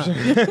then, huh?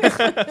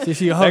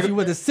 she a hoe. She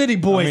with the city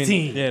boys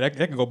team. Yeah, that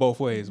can go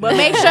both ways. But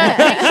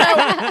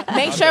man.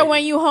 make sure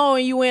when you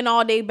hoeing, you in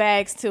all day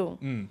bags too.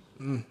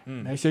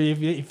 Make sure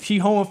if she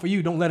hoeing for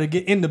you, don't let her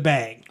get in the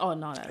bag. Oh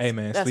no, that's, Hey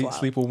man, that's sleep wild.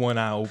 sleep with one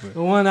eye open.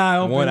 One eye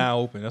open. One eye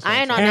open. That's what I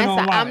I'm ain't on saying. that Hang on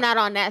side. why? I'm not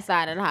on that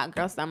side of the hot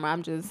girl summer.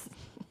 I'm just.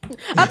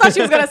 I thought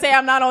she was gonna say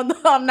I'm not on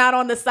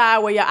the side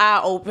where your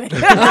eye open. Shit.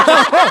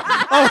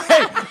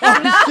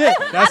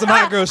 That's some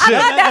hot girl shit.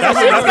 that's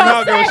what she was some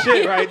hot gonna girl say.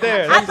 shit right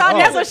there. I thought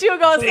that's what she was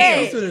gonna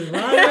say. Okay.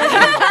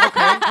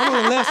 I'm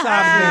on the left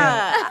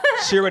side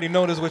of She already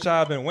noticed which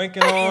eye I've been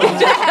winking on.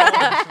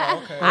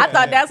 I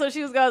thought that's what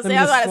she was gonna say. me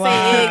I was just about to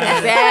say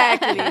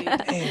exactly.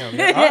 Damn.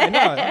 Yeah. All right,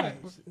 no,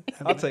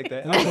 I'll take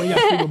that. the bag. You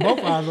got to sleep with both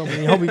eyes open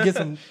and hope we get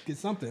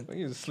something.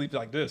 You just sleep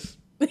like this.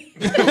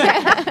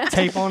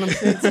 Tape on them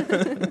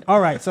shits. All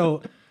right,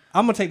 so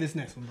I'm gonna take this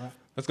next one, bro.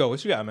 Let's go.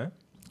 What you got, man?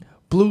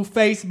 Blue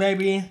face,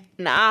 baby.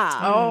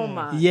 Nah. Oh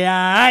my.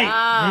 Yeah,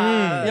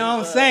 aight. You know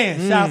what I'm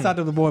saying? Shouts out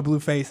to the boy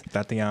Blueface.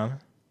 Tatiana.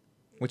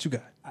 What you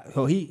got?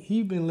 So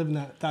he been living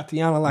that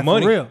Tatiana life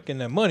Money. for real. Getting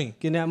that money.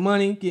 Getting that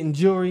money, getting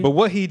jewelry. But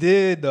what he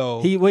did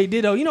though, What he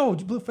did though, you know,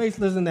 Blueface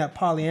lives in that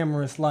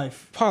polyamorous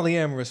life.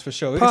 polyamorous for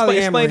sure. Polyamory.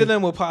 Explain to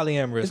them what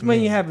polyamorous It's when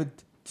means. you have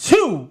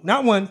two,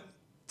 not one,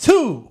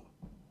 two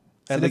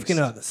At significant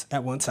least. others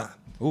at one time.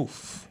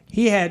 Oof.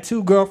 He had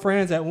two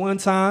girlfriends at one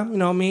time. You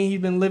know what I mean?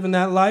 He's been living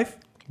that life.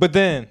 But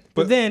then,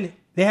 But then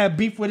they had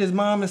beef with his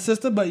mom and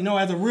sister. But you know,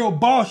 as a real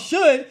boss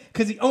should,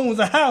 because he owns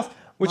a house.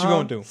 What you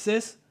Mom, gonna do?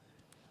 Sis,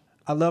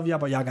 I love y'all,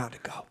 but y'all got to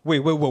go. wait,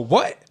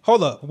 what?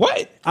 Hold up,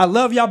 what? I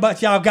love y'all,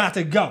 but y'all got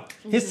to go.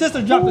 His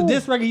sister dropped the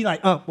disc record. He's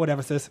like,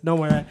 whatever, sis. Don't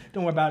worry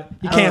about it.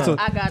 He canceled.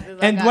 I got this.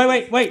 And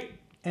wait.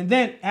 And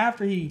then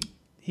after he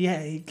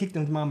kicked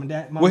his mom and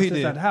dad, mom What and he sister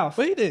did? out of the house.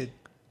 What he did?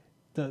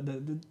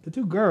 The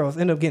two girls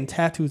ended up getting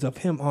tattoos of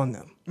him on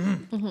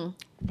them.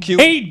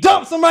 Cute. And he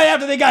dumped somebody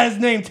after they got his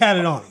name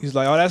tatted on him. He's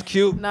like, oh, that's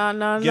cute.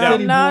 No. Get out.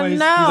 City boys. He's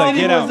like,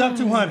 City get boys out. up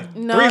 200.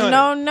 No.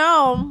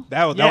 300.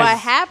 That was What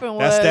happened was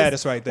that's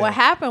status right there. What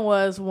happened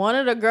was one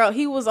of the girls.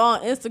 He was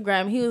on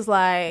Instagram. He was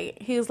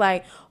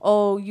like,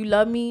 "Oh, you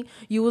love me.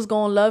 You was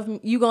gonna love me.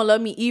 You gonna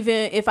love me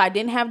even if I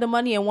didn't have the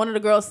money." And one of the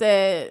girls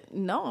said,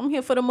 "No, I'm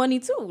here for the money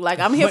too. Like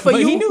I'm here for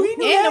but you he knew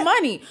and that? the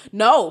money."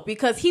 No,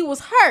 because he was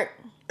hurt.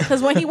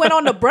 Because when he went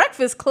on the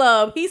Breakfast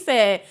Club, he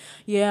said,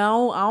 "Yeah,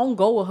 I don't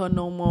go with her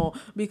no more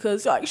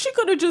because like she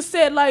could have just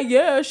said like,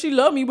 yeah, she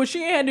loved me, but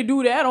she ain't had to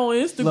do that on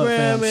Instagram." Look,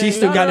 fam, she and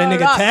still got that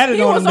nigga tatted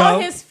he on was him,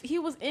 though. He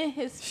was in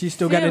his. She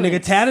still got the nigga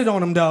feelings. tatted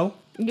on him though.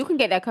 You can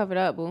get that covered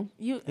up, boo.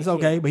 It's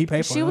okay, but he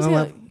paid for She it. was I'm here.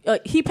 like,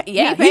 He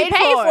paid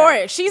for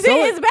it. She's in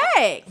his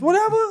bag.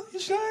 Whatever. You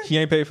should. She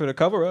ain't paid for the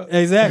cover up.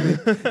 Exactly.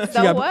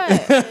 So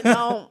what?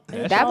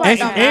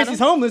 And she's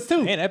homeless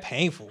too. Man, that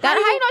painful. How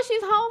you know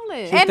she's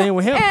homeless? She's staying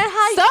with him. And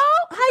how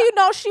you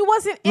know she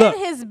wasn't in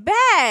his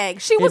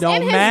bag? She was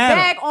in his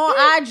bag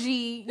on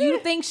IG. You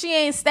think she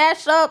ain't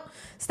stashed up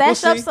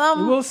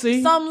some? We'll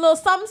see. Some little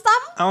something.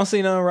 I don't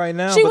see nothing right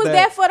now. She was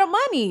there for the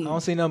money. I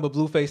don't see nothing but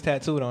Blueface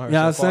tattooed on her. You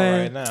know what I'm so far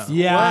saying? right now.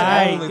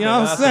 Yeah, you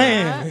know what I'm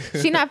saying?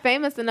 She not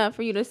famous enough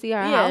for you to see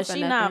her house. Yeah,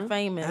 she not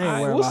famous.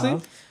 We'll see.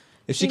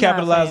 If she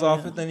capitalized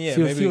off it, then yeah,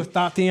 she maybe. was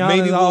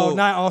Tatiana all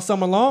night, all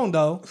summer long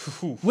though,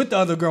 with the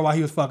other girl while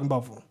he was fucking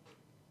both of them.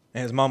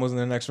 And his mom was in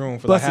the next room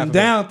for busting like half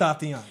down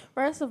Tatiana.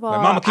 First of all,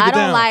 Mama, keep it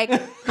down. I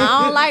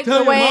don't like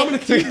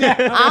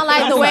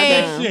the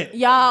way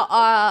y'all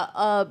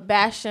are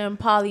bashing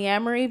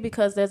polyamory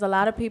because there's a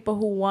lot of people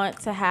who want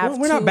to have.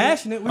 We're not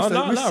bashing it. We're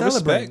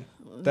celebrating.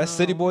 That's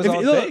City Boys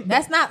all day.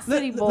 That's not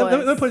City Boys.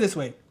 Let me put it this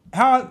way: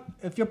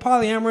 if you're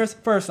polyamorous,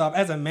 first off,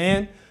 as a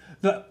man,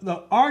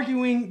 the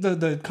arguing,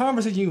 the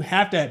conversation you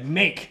have to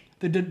make,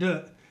 the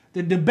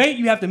debate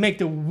you have to make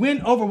to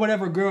win over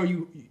whatever girl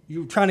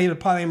you're trying to get a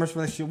polyamorous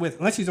relationship with,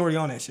 unless she's already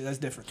on that shit, that's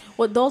different.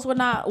 Well, those were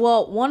not.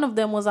 Well, one of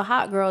them was a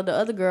hot girl. The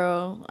other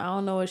girl, I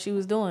don't know what she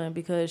was doing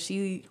because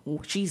she's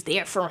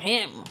there for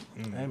him.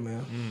 Hey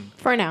man,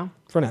 For now,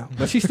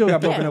 but she still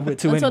got broken up with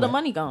too. Until the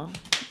money gone.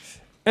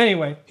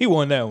 Anyway, he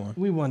won that one.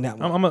 We won that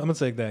one. I'm gonna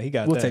take that. He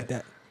got that. We'll take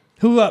that.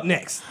 Who up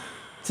next?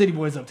 City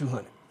Boys up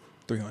 200.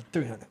 300.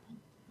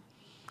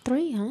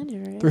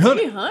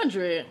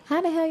 300.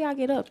 How the hell y'all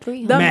get up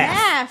 300? The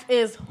math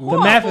is horrible.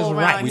 The math is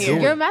right.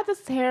 Your math is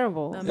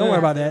terrible. Don't worry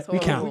about that. We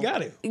count. We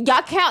got it.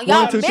 Y'all count.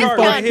 Y'all chart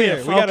right here.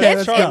 We got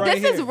a chart right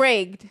here. This is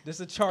rigged. This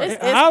is a chart.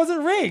 How is it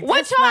rigged?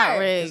 What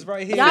chart? It's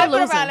right here. Y'all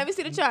losing. Let me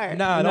see the chart.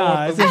 Nah.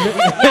 You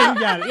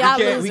got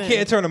it. We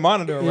can't turn the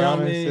monitor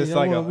around. It's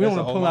like we don't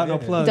want to pull out no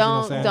plugs.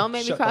 Don't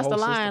make me cross the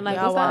line.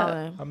 Like what's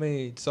up? I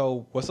mean,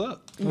 so what's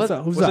up? What's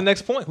up? What's the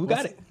next point? Who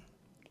got it?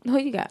 Who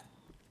you got?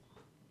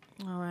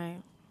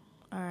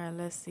 All right,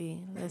 let's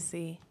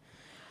see.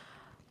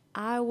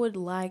 I would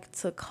like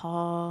to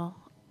call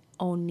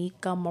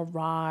Onika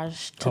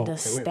Mirage to the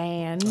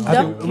stand. We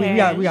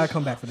gotta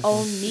come back for this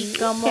one.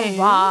 Onika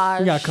Mirage.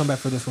 We gotta come back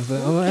for this one.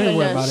 I ain't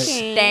worried about it.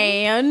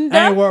 Stand.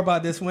 I ain't worried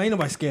about this one. Ain't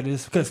nobody scared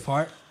of this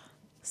part.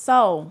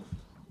 So,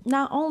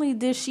 not only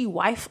did she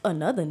wife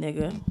another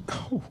nigga.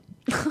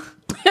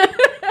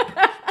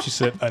 She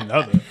said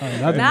another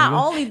Not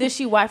only did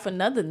she wife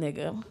another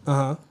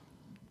nigga.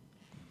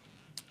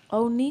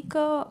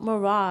 Onika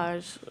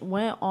Mirage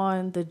went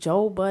on the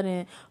Joe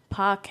Budden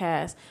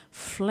podcast,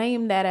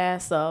 flamed that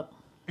ass up.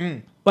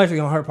 Actually,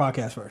 on her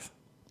podcast first.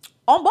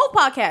 On both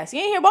podcasts. You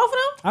ain't hear both of them?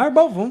 I heard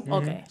both of them.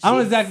 Okay. I don't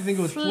exactly think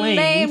it was flamed.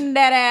 Flamed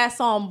that ass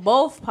on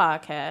both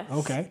podcasts.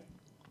 Okay.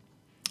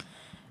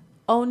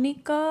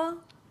 Onika.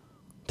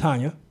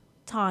 Tanya.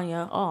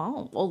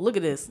 Oh, look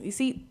at this. You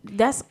see,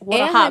 that's what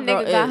and a hot her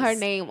girl nigga is. got her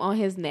name on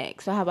his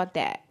neck. So how about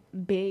that?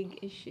 Big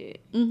as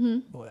shit.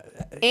 Mm-hmm.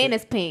 And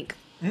it's pink.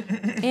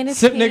 And it's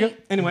Simp pink. nigga.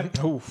 Anyway.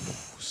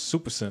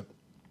 Super simp.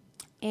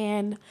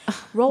 And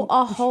wrote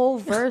a whole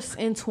verse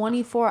in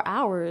 24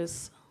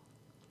 hours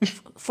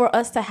for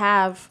us to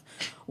have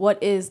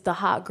what is the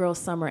hot girl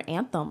summer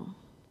anthem.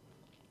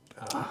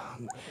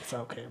 It's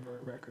okay.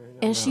 Record.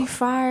 And she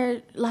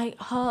fired,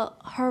 like,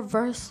 her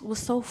verse was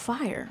so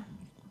fire.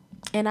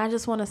 And I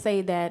just want to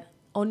say that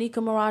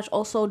Onika Mirage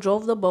also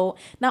drove the boat.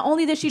 Not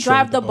only did she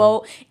drive the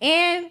boat,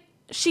 and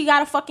she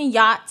got a fucking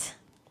yacht.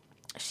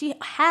 She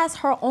has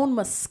her own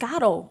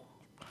Moscato.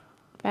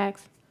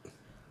 Facts.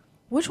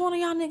 Which one of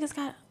y'all niggas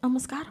got a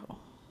Moscato?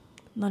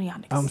 None of y'all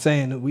niggas. I'm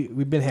saying that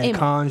we've been had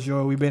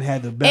Conjure, we've been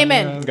had the Bella.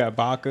 Amen. We got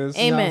Bacchus.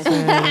 Amen. You know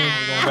what I'm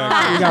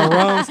saying? We got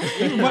rums.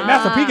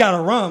 Master P got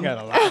a rum. Got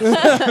a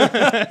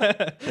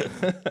lot.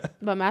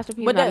 But Master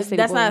P But not a city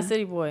that's boy. not a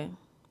city boy.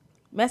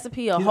 Master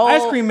P He's an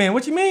ice cream man.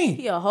 What you mean?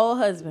 He a whole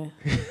husband.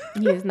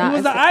 He is not. He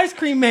was the ice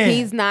cream man.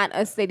 He's not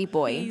a city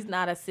boy. He's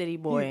not a city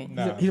boy.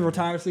 He's a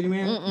retired city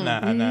man.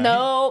 Nah.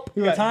 Nope.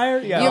 He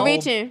retired. You're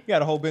reaching. You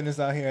got a whole business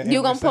out here.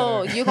 You gonna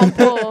pull. You gonna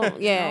pull.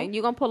 Yeah.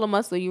 You gonna pull a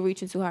muscle. You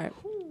reaching too hard.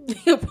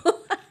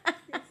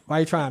 Why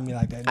you trying me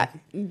like that?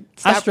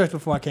 Stop, I stretched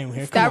before I came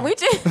here. Stop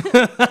reaching.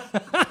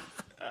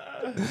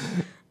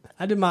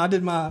 I did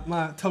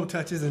my toe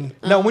touches and.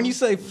 Now, when you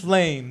say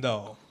flame,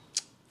 though,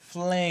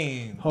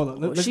 flame.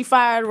 Hold on. She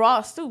fired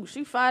Ross too.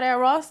 She fired at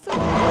Ross too.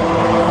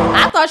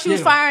 I thought she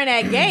was firing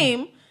that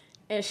game,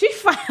 and she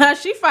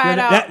fired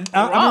out.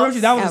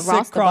 Ross. That was a sick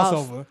Ross the boss.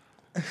 crossover.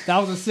 That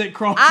was a sick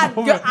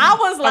crossover. I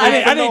was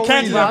like, I didn't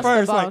catch it at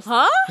Ross the first.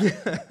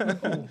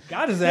 boss. Like,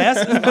 got his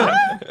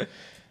ass.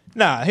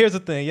 Nah, here's the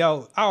thing,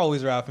 yo. I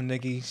always ride for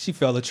Nikki. She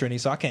fell to Trini,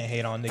 so I can't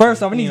hate on Nikki.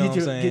 First off, I need to know what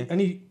I'm saying? I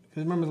need.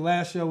 Cause remember the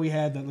last show we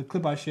had the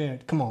clip I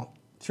shared. Come on,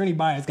 Trini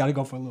bias got to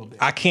go for a little bit.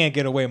 I can't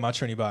get away with my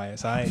Trini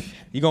bias.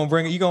 You gonna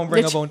bring up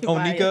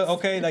Onika,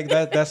 okay? Like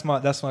that's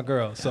my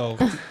girl. So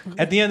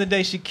at the end of the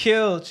day, she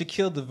killed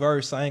the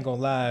verse. I ain't gonna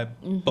lie,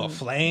 but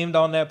flamed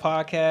on that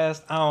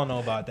podcast. I don't know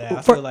about that.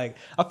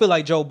 I feel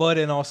like Joe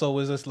Budden also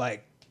was just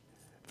like.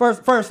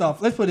 First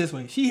off, let's put it this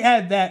way. She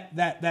had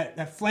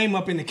that flame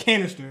up in the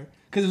canister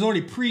because it's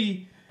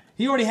already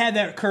he already had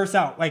that curse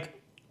out like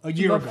a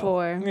year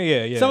Before. ago.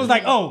 Yeah. So it was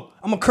like, oh,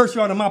 I'm gonna curse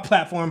you out on my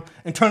platform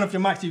and turn off your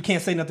mic so you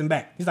can't say nothing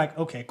back. He's like,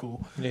 okay,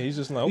 cool. Yeah, he's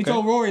just like, He okay.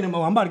 told Rory them,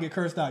 oh, I'm about to get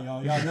cursed out,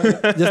 y'all. Y'all know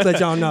that. Just let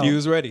y'all know. He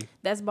was ready.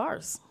 That's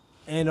bars.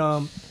 And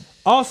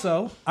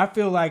also, I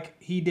feel like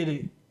he did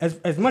it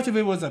as much of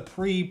it was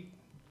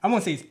I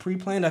won't say it's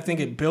pre-planned. I think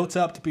it built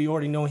up to be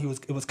already knowing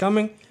it was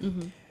coming.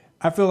 Mm-hmm.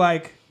 I feel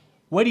like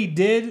what he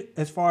did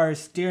as far as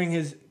steering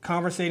his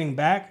conversating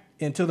back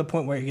until the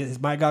point where his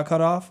mic got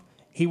cut off,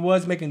 he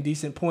was making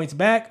decent points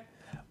back.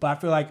 But I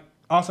feel like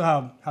also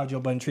how Joe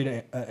Budden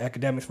treated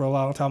academics for a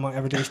long time on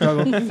Everyday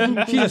Struggle.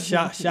 She just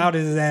shouted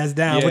his ass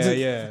down.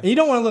 Yeah. And you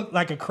don't want to look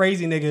like a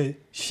crazy nigga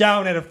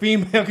shouting at a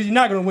female because you're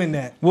not going to win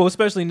that. Well,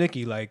 especially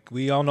Nikki. Like,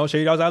 we all know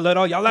Shady Dogs. I let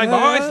all y'all like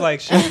boys.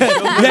 Like, she Yeah, she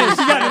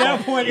got to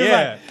that point.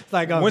 It's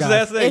like, oh, when's the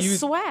last thing It's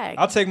swag.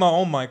 I'll take my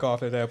own mic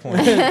off at that point.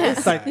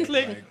 It's like,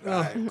 click. All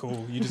right,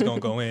 cool. You just gonna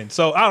go in.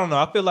 So I don't know.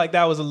 I feel like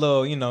that was a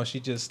little,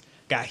 she just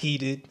got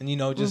heated and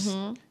just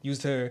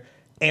used her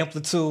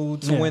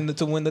amplitude to win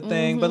the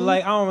thing. But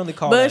like, I don't really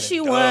call. But that she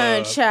a won,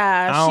 dub.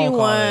 child. I She don't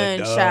call it won, a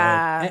dub.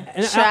 child.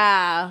 And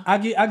Child.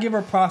 I give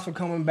her props for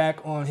coming back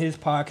on his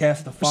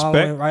podcast the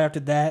following right after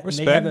that. And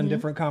they had a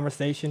different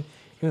conversation.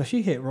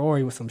 She hit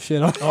Rory with some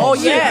shit on. Oh,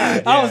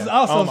 yeah. I was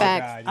Oh my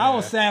Facts. God, I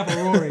was sad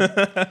for Rory.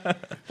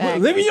 Facts.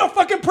 Live in your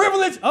fucking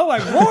privilege. Oh,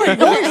 like Rory's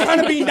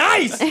trying to be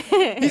nice.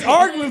 He's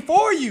arguing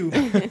for you.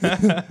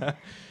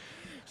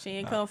 She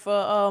ain't come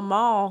for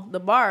Maul, the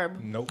Barb.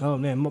 Nope. Oh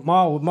man,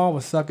 Maul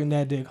was sucking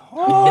that dick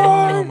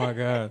hard. Oh my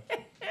God.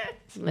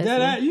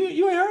 Listen. You ain't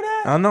heard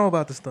that? I know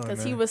about the story, Because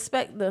man. he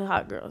respect the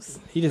hot girls.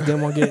 He just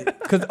didn't want to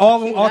get because all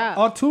of them, Yeah.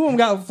 all two of them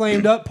got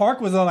flamed up.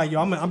 Park was all like,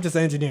 "Yo, I'm just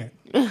an engineer."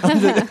 I'm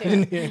just an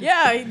engineer.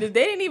 Yeah, they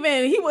didn't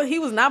even. He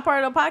was not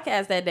part of the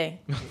podcast that day.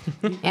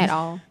 At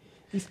all.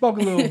 He spoke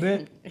a little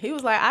bit. He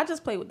was like, I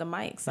just play with the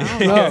mics. I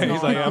don't know Yeah, what's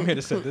he's going like, on. I'm here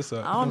to set this I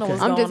up. don't know Okay.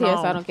 what's I'm going just here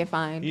on. so I don't get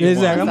fined. Yeah.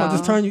 Exactly. I'm gonna So-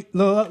 just turn you a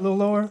little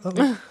lower.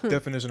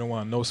 Definition of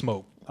one, no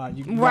smoke.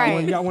 You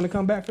Right. Y'all want to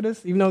come back for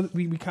this? Even though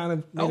we kind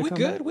of. Oh, we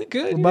good. We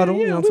good. Rebuttal,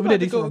 Yeah, you know, we so we about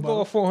did to go decent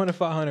go 400,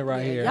 500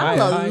 right here.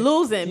 Y'all are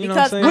losing you know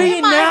what because I'm saying? We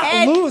in my not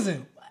head, losing.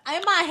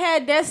 in my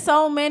head, there's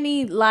so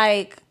many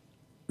like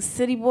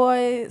city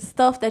boy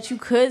stuff that you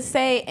could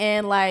say,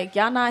 and like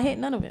y'all not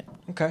hitting none of it.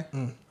 Okay.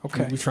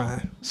 Okay, we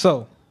trying.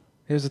 So,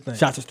 here's the thing.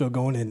 Shots are still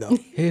going in though.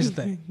 Here's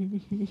the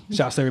thing.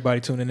 Shouts to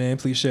everybody tuning in.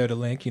 Please share the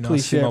link. I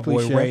Please see share, my boy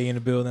please share. Ray in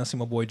the building. I see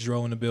my boy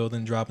Dro in the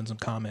building dropping some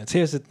comments.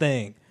 Here's the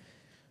thing.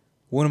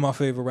 One of my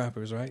favorite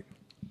rappers, right?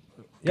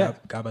 Yeah.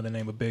 Guy by the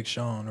name of Big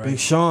Sean, right? Big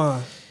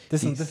Sean.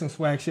 This some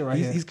swag shit right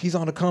here. He's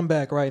on the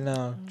comeback right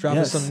now, dropping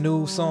Yes. some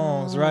new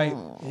songs, right?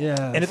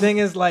 Yeah. And the thing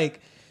is, like,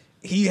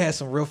 he has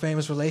some real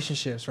famous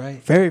relationships,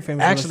 right? Very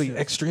famous. Actually,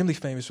 relationship. extremely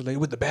famous related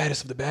with the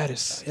baddest of the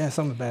baddest. Yeah,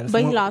 some of the baddest. But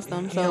he One- lost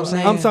them, so know what I'm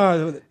saying? I'm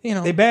sorry. You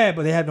know. They bad,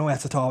 but they have no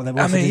acetol. That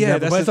worse I mean, as he's yeah, ever,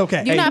 that's but it's the-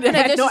 okay. You're not Hey,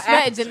 finna no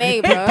disrespect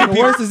Janae, bro. The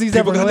worst is he's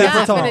ever People no do You're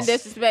not finna acetol.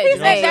 disrespect He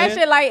said that Janae.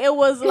 shit like it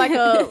was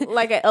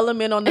like an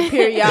element on the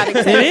periodic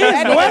table. It is,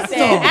 That no nigga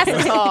said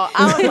acetol. acetol.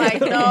 I was like,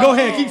 no. Go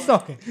ahead, keep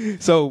talking.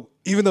 So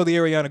even though the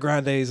Ariana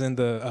Grandes and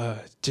the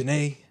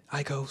Janae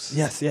Icos,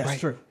 Yes, right?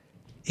 true.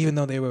 Even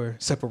though they were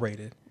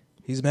separated,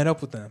 he's met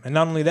up with them, and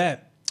not only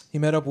that, he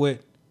met up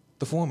with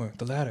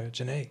the latter,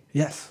 Janae,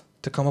 Yes,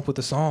 to come up with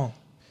a song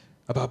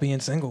about being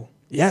single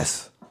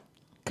yes.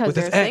 Because with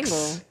his they're ex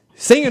single.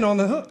 Singing on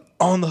the hook.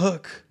 on the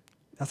hook.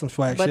 That's some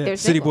swag But shit. they're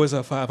City single. Boys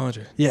Up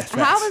 500. Yes,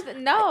 How facts. is it?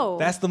 No.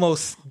 That's the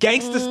most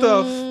gangster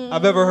stuff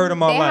I've ever heard in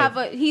my They life.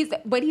 have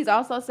he's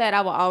also said,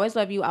 I will always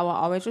love you. I will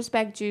always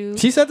respect you.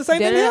 She said the same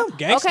thing to him.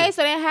 Gangster. Okay,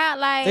 so they had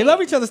like. They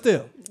love each other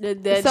still. So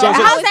How's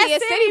how is that he a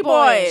City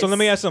Boy? So let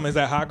me ask something. Is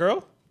that Hot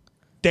Girl?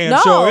 Damn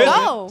No, sure is.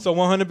 no. So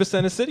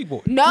 100% a City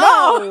Boy.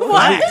 No.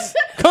 What?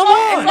 Come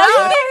on.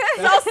 No.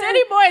 So City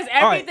Boy is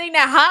everything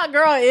that hot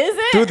girl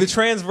isn't? Through the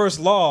transverse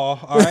law,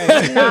 all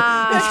right?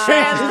 Nah.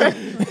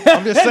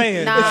 I'm just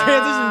saying. Nah.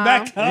 Transition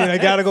back to You know,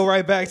 got to go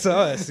right back to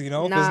us. You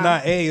know, if it's Nah.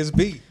 not A, it's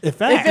B. In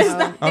fact,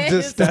 I'm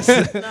just, that's,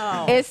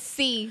 No. It's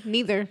C.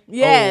 Neither.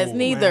 Yes, Oh,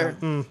 neither.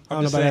 I'm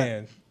just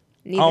saying.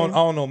 I Neither.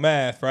 don't know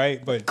math,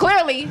 right? But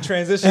Clearly.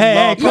 transition Hey,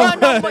 law.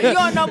 hey, You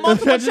don't know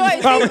multiple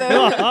choice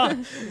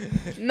either.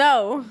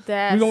 No.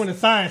 That's we going to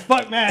science.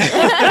 Fuck math.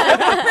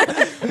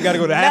 We got to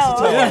go to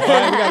acetone. Right?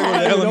 We got to go to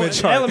the element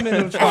chart.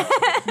 Elemental chart.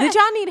 Did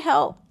y'all need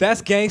help?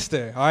 That's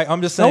gangster. All right,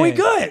 I'm just saying. No, we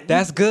good.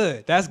 That's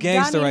good. That's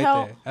gangster need right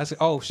help? there. That's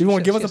oh. You wanna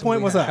shit, give us shit, a point? so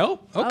we What's got up? Help?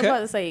 I was about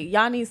Okay. to say,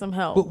 y'all need some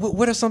help.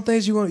 What are some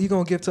things you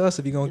gonna give to us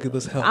if you gonna give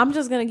us help? I'm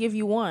just going to give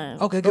you one.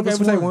 Okay, give Okay, us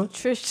we'll take one. one.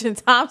 Tristan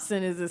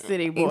Thompson is a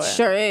City Boy. It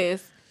sure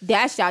is.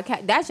 That's y'all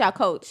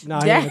coach.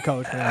 Nah, he ain't the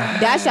coach,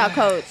 man. That's y'all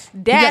coach.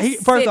 That's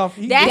first off,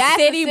 that's That's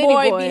City a City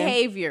Boy Boy.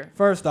 behavior.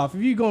 First off,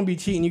 if you're gonna be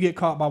cheating, you get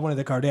caught by one of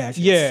the Kardashians.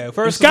 Yeah,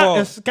 first if of all-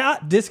 if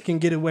Scott Disk can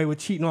get away with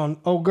cheating on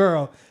old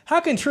girl, how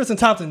can Tristan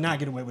Thompson not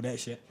get away with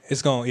that shit?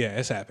 It's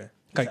happened.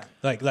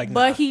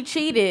 But he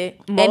cheated,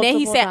 and then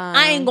he said,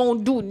 "I ain't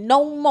gonna do it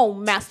no more,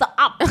 master.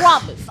 I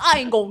promise, I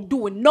ain't gonna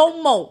do it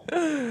no more."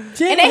 And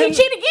then he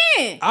cheated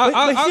again.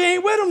 But she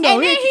ain't with him though.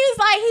 And then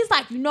he's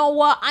like, you know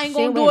what? I ain't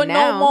gonna do it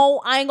no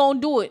more. I ain't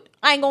gonna do it.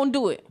 I ain't gonna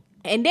do it.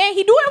 And then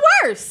he do it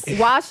worse.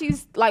 While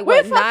she's like,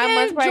 what, 9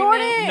 months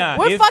pregnant? Jordan,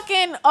 we're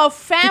fucking a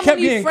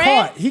family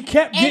friend. He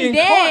kept getting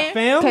caught,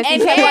 fam. Because he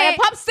kept running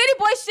pop city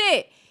boy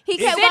shit. He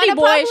kept City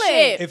boy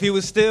shit. If he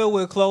was still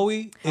with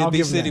Chloe, it'd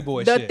be city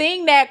boy shit. The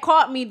thing that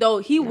caught me though,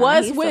 he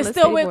was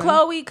still with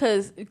Chloe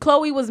because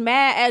Chloe was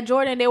mad at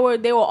Jordan. They were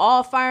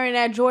all firing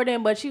at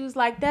Jordan, but she was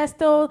like, "That's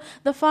still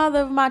the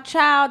father of my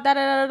child." Da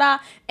da da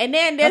da. And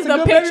then there's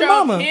a picture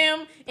of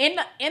him in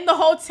the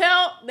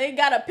hotel. They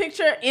got a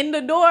picture in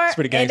the door,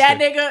 and that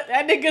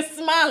nigga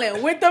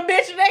smiling with the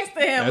bitch next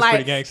to him.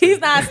 That's like he's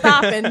not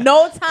stopping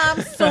no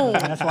time soon.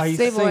 That's why he's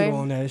single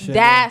on that shit.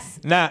 That's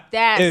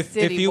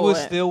if he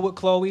was still with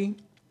Chloe,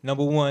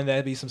 number one,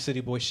 that'd be some city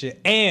boy shit.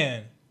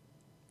 And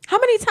how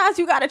many times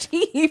you gotta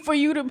cheat for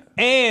you to?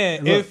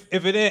 And if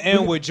it didn't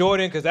end with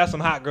Jordan, because that's some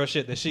hot girl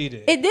shit that she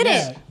did. It didn't.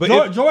 Yeah.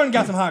 But Jordan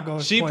got some hot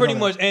girl. She pretty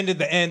much ended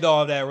the end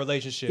of that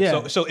relationship.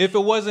 Yeah. So if it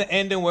wasn't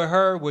ending with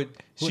her,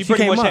 she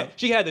pretty much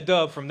had the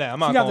dub from that. I'm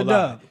not gonna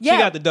lie. Yeah, she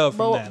got the dub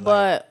from that.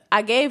 But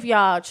I gave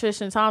y'all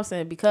Tristan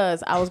Thompson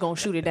because I was gonna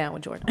shoot it down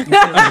with Jordan. we knew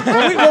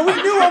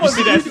I was.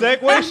 You see that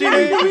segue she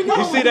did?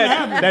 You see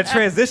that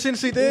transition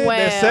she did?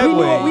 That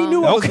segue. We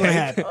knew what was gonna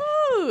happen.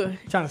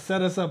 Trying to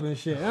set us up and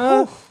shit.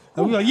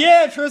 And we go,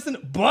 yeah, Tristan,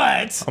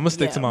 but I'm gonna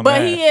stick to my man.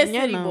 But he is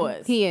City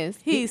Boys. He is.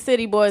 He's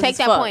City Boys. Take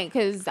that point,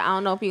 because I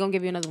don't know if he's gonna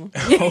give you another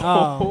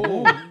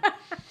one.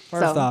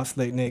 First off,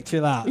 Slick Nick,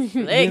 chill out. Slick,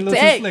 you're a little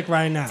too slick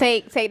right now.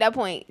 Take that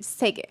point.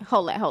 Just take it.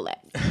 Hold that. hold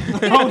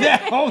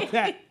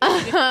that.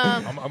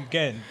 I'm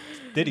getting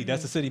Diddy.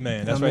 That's the city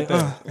man. That's right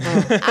there.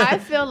 I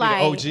feel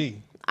like OG.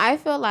 I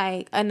feel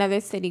like another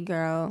city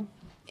girl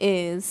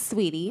is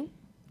Sweetie.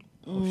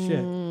 Oh shit!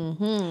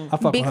 I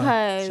fuck because with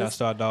her. Shouts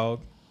to our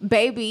dog.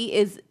 Baby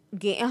is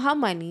getting her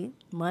money,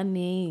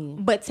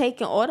 but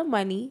taking all the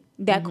money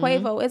that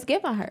Quavo is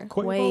giving her.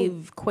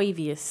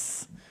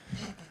 Quavious.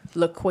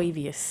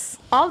 LaQuavious.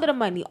 All of the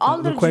money, all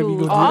of the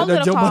jewels, all of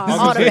the cars,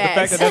 all of that.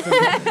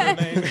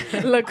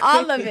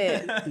 All of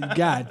it.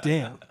 God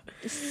damn.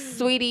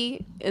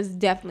 Sweetie is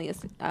definitely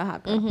a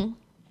hot girl. Mm-hmm.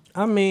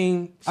 I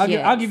mean,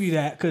 I'll give you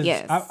that because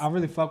I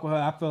really fuck with her.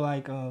 I feel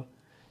like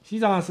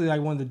she's honestly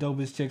like one of the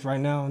dopest chicks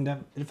right now. And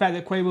the fact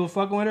that Quavo was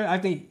fucking with her, I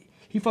think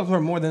he fucked with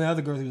her more than the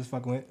other girls he was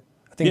fucking with.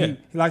 I think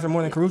he likes her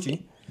more than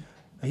Karrueche.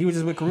 He was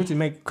just with Karrueche to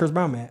make Chris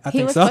Brown mad. I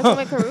think so. He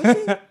was fucking with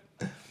Karrueche?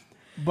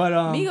 But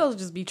Migos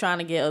just be trying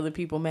to get other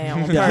people mad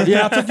on purpose.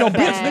 Yeah, I took your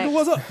bitch, nigga.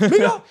 What's up,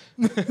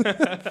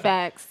 Migos?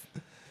 Facts.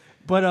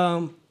 But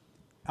I'll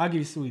give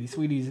you Sweetie.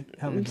 Sweetie's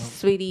hella dope.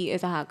 Sweetie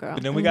is a hot girl.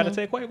 But then we got to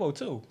take Quavo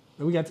too.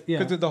 We got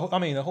because the whole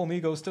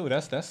Migos too.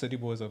 That's City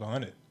Boys of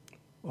 100.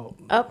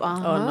 Up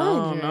 100.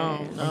 Oh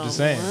no. I'm just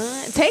saying.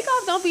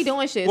 Takeoff don't be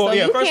doing shit. Well, so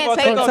yeah, you first can't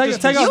of all, take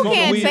Takeoff you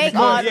can't take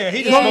all. Yeah, he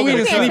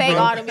you can't take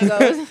all the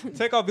Migos.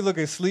 Takeoff be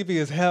looking sleepy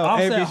as hell.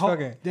 Every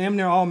fucking damn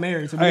near all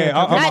married. So not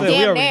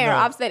damn near.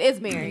 Offset is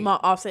married.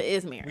 Offset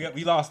is married.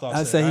 We lost Offset.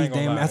 I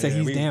said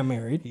he's damn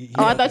married.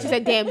 I thought you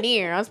said damn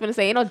near. I was gonna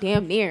say ain't no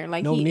damn near.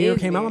 Like no he near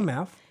is came out married. my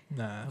mouth.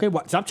 Nah. Okay,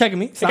 what? Stop checking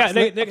me. They got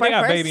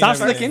baby. Stop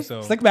slicking.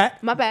 So. Slick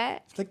back. My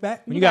bad. Slick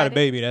back. When you got a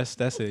baby, that's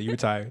it. You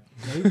retired.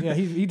 Yeah,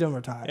 he done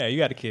retired. Yeah, you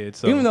got a kid.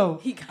 So even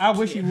though I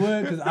wish he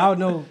would, because I would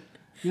know.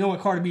 You know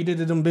what Cardi B did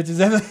to them bitches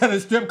at a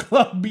strip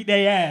club? Beat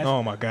their ass.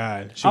 Oh my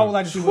God. I would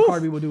like to see what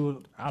Cardi B would do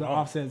with the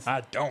Offsets.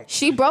 I don't.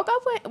 She broke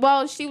up with.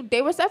 Well,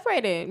 they were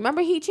separated. Remember,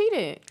 he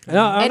cheated.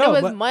 I know,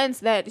 it was months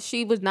that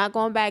she was not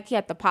going back. He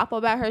had to pop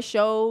up at her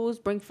shows,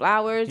 bring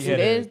flowers, do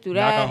this, do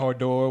that. Knock on her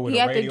door with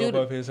a radio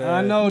above his head.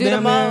 I know, do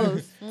damn the man.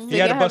 most. He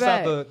had to bust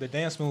out the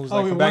dance moves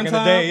like from back in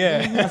the day.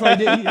 Yeah, that's what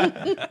he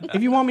did.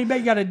 If you want me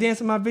back, you gotta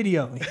dance in my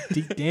video.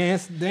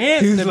 Dance in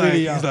the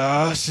video. He's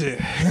like, oh shit.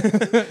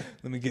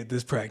 Let me get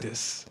this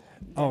practice.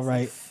 All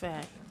right.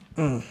 Fact.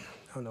 I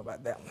don't know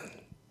about that one.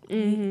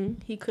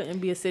 Mm-hmm. He couldn't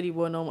be a city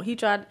boy no more. He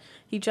tried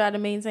to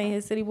maintain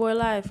his city boy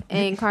life,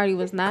 and Cardi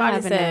was not Cardi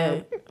having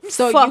said, that.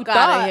 So fuck you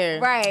thought, here.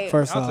 right?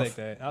 First I'll off, take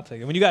that. I'll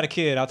take it. When you got a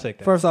kid, I'll take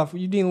that. First off,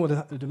 you dealing with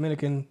a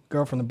Dominican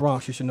girl from the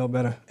Bronx, you should know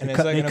better. They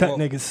cut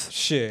niggas.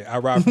 Shit, I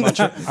ride for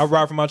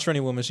my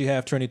Trini woman. She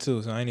half Trini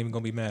too, so I ain't even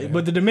gonna be mad at her.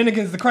 But the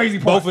Dominican's the crazy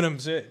part. Both of them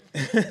shit.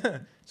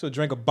 So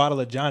drink a bottle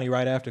of Johnny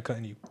right after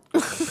cutting you.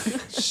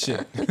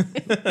 Shit.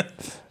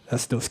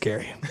 That's still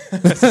scary.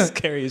 That's the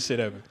scariest shit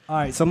ever. All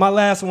right, so my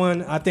last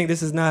one, I think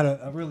this is not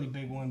a really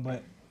big one,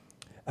 but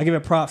I give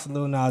it props to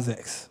Lil Nas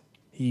X.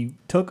 He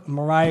took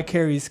Mariah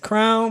Carey's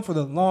crown for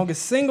the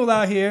longest single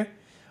out here.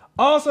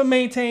 Also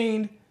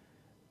maintained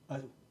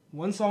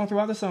one song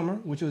throughout the summer,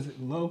 which was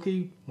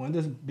low-key one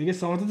of the biggest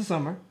songs of the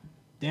summer.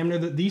 Damn near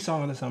the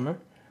song of the summer.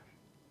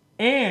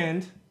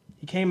 And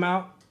he came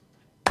out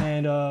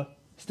and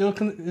still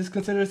is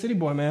considered a city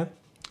boy, man.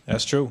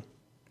 That's true.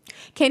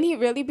 Can he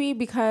really be?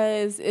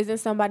 Because isn't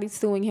somebody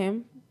suing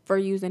him for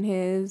using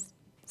his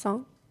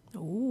song?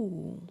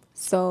 Ooh.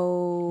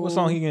 So What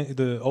song he getting?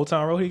 The Old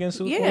Town Road he getting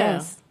sued for?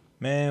 Yes.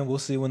 Man, we'll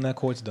see when that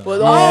court's done.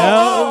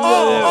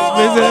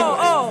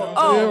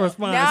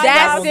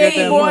 That's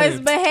city boy's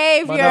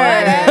behavior.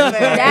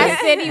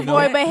 That's city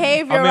boy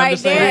behavior right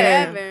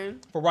there.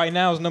 For right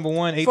now, it's number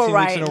one, 18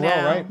 weeks in a row,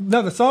 right?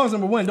 No, the song's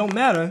number one. Don't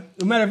matter.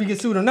 No matter if you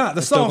get sued or not.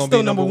 The song's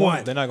still number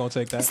one. They're not gonna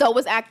take that. So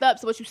what's act up?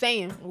 So what you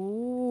saying?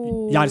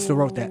 Ooh. Y'all just still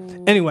wrote that.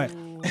 Anyway.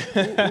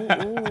 Like,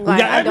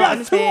 I don't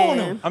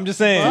understand. I'm just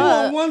saying. Two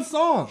on one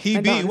song. He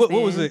beat, what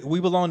was it? We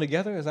Belong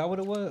Together? Is that what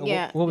it was?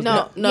 Yeah. What was no,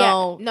 that?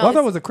 No. Yeah, Well, I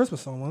thought it was a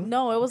Christmas song, wasn't it?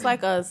 No, it was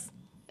like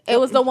it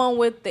was the one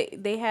with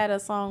they had a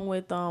song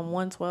with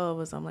 112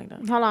 or something like that.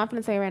 Hold on, I'm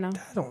finna say it right now.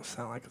 That don't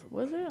sound like it.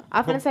 Was it?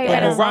 I'm finna say But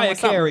that. Mariah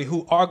Carey,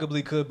 who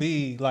arguably could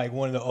be like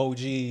one of the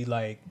OG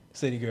like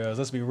city girls.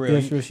 Let's be real.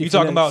 Yeah, sure, you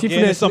talking about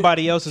getting in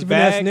somebody else's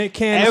bag? Nick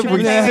Cannon,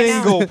 Every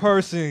single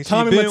person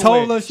Tommy she been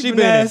Mottola, with, she she been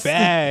in finessed.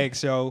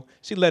 bags, yo.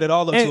 She let it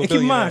all up to a And keep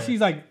in mind, billionaire. she's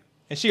like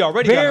and she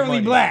already got the barely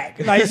money. black.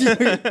 Like she's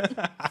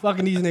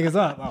fucking these niggas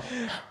up. Oh.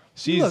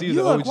 She's You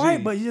an look OG.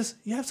 white, but you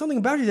have something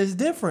about you that's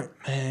different.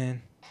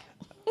 Man,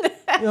 You know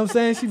what I'm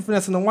saying? She's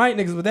finessing the white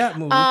niggas with that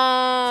movie.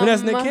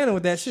 Finessing Nick Cannon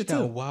with that shit got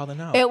too.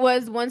 wilding out. It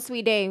was One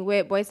Sweet Day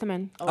with Boyz II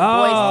Men. Boys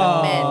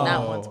to Men,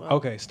 not 112.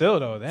 Okay, still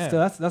though, damn. Still,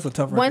 that's a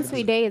tough record. One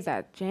Sweet Day is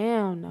that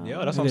jam though.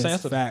 Yeah, that's It what I'm saying.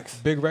 is, That's a facts.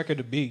 big record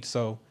to beat.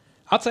 So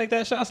I'll take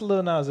that shot. That's a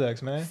Lil Nas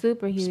X, man.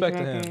 Super huge Respect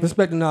to record. him.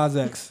 Respect to Nas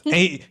X. And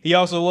he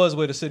also was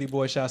with a city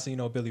boy. Shouts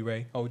to Billy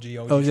Ray, OG,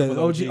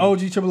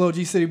 Triple OG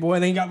City Boy.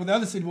 And then he got with the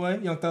other City Boy,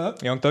 Young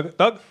Thug. Young Thug.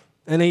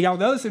 And then he got with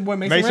the other City Boy,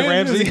 Mason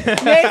Ramsey.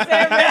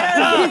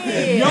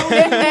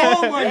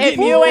 If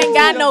you ain't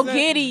got no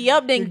giddy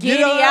up, then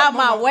giddy out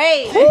my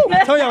way.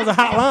 I told y'all it was a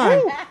hot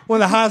line.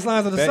 One of the hottest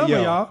lines of the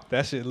summer, y'all.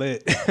 That shit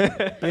lit.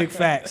 Big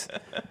facts.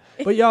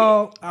 But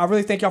y'all, I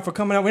really thank y'all for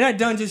coming out. We're not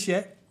done just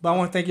yet, but I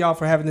want to thank y'all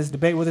for having this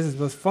debate with us. It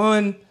was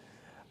fun.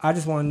 I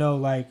just want to know,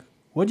 like,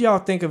 what do y'all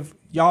think of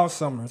y'all's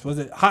summers? Was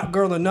it hot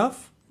girl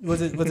enough?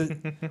 Was it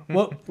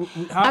what?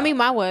 How? I mean,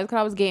 mine was because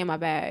I was getting my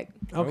bag,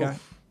 Okay.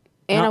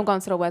 and I'm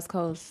going to the West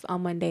Coast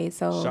on Monday.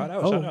 So Shout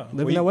out.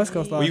 Living that West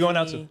Coast life. Where you going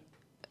out to?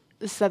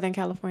 Southern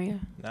California.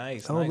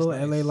 Nice. Oh, little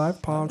LA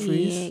life, palm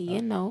trees. Yeah,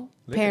 you know,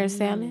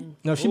 parasailing.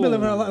 No, she been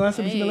living her life. Last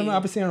time she been living,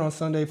 I've been seeing her on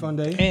Sunday Fun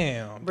Day.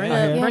 Damn. Bring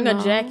Yeah.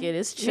 a jacket.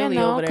 It's chilly You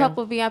know, over a there.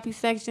 couple VIP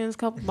sections,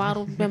 couple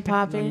bottles been I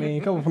popping. mean,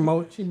 a couple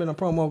promote. She been a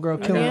promo girl,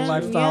 killing Yeah, her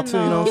lifestyle you too.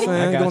 You know what I'm know.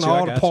 saying? I got Going to you, I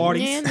all the got you.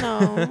 parties. You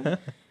know,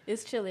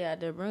 It's chilly out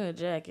there. Bring a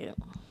jacket.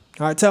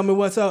 All right, tell me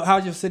what's up.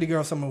 How's your city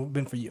girl summer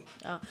been for you?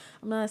 I'm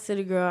not a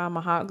city girl. I'm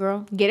a hot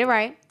girl. get it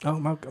right. Oh,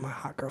 my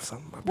hot girl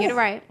summer. Get it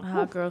right. A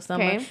hot girl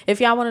summer. Okay. If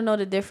y'all want to know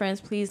the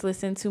difference, please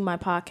listen to my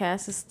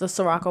podcast. It's the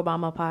Ciroc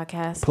Obama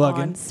podcast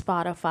Plug-in. on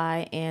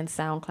Spotify and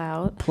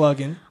SoundCloud.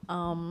 Plug-in.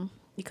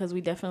 Because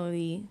we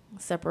definitely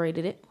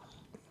separated it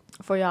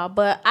for y'all.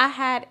 But I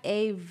had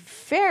a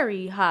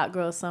very hot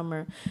girl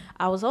summer.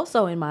 I was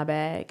also in my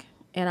bag,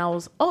 and I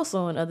was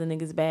also in other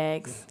niggas'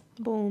 bags.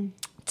 Boom.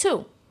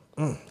 Two.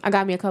 I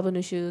got me a couple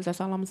new shoes.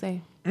 That's all I'm gonna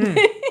say.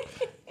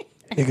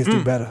 Niggas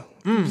do better.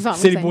 That's all I'm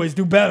City saying. boys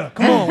do better.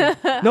 Come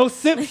on. No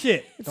simp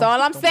shit. That's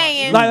all I'm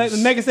saying. Like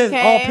Megan says,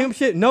 Okay. all pimp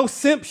shit, no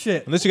simp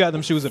shit. Unless you got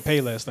them shoes at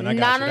Payless, then I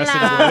got No, you. no,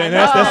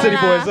 That's no. City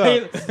Boy. That's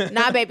City Boys up.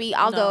 Nah, baby,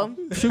 Aldo.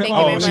 Thank you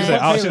Oh, very she much. said,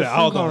 oh, she said,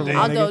 Aldo. Damn.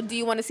 Aldo, do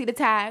you want to see the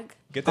tag?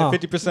 Get that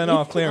 50%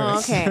 off Oh,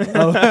 clearance. okay.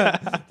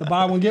 The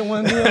buy one get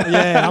one deal.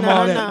 Yeah, I'm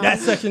all that. no. That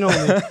section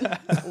only.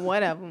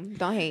 Whatever.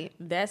 Don't hate.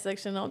 That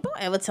section on.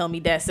 Don't ever tell me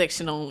that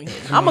section only.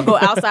 I'm gonna go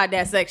outside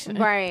that section.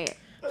 Right.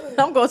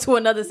 I'm going to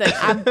another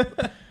section.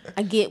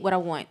 I get what I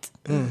want.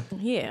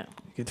 Yeah.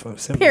 Get from them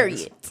simp Period.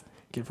 niggas.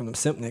 Get from them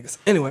simp niggas.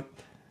 Anyway,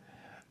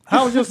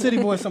 how was your city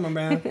boy summer,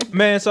 man?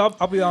 Man, so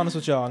I'll be honest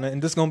with y'all,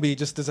 and this is gonna be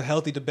just a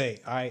healthy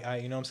debate. All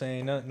right, you know what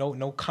I'm saying?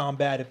 No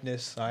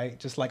combativeness. All right,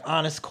 just like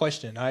honest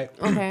question. All right.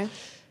 Okay.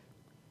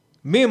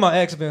 Me and my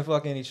ex have been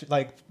fucking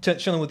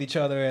chilling with each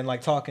other and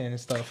like talking and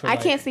stuff. For, I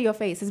like, can't see your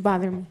face. It's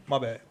bothering me. My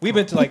bad. We've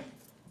been to like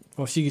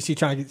Well, she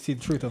trying to see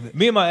the truth of it.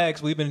 me and my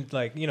ex. We've been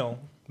like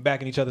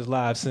back in each other's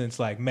lives since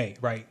like May.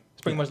 Right.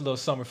 It's pretty much a little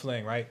summer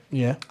fling. Right.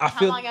 Yeah. I How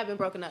feel long y'all been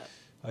broken up?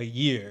 a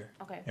year.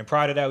 Okay. And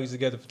prior to that, we was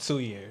together for 2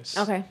 years.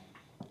 Okay.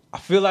 I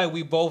feel like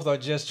we both are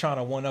just trying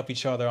to one up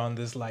each other on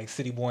this like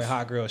city boy and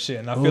hot girl shit,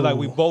 and I feel like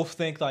we both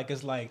think like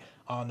it's like,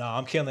 oh no,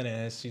 I'm killing it,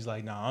 and she's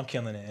like, no, I'm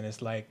killing it, and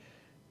it's like,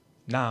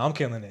 nah, I'm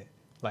killing it,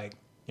 like,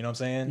 you know what I'm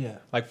saying? Yeah.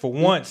 Like for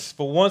once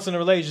in a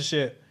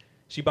relationship,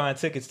 she buying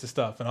tickets to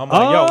stuff, and I'm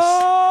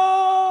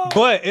like,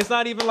 but it's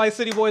not even like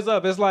city boys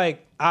up. It's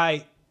like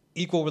I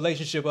equal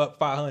relationship up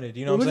 500.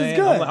 You know what I'm Which is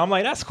saying? good. I'm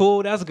like, that's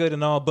cool, that's good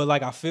and all, but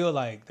like I feel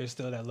like there's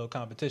still that little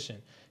competition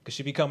because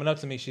she be coming up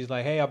to me. She's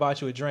like, hey, I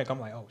bought you a drink.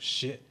 I'm like, oh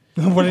shit.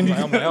 I'm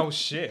like, oh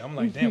shit. I'm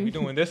like, damn, we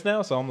doing this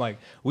now? So I'm like,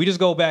 we just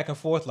go back and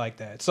forth like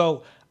that.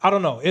 So I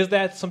don't know. Is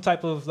that some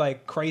type of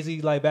like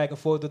crazy like back and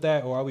forth with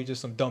that, or are we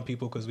just some dumb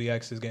people because we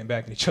actually getting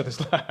back in each other's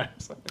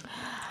lives?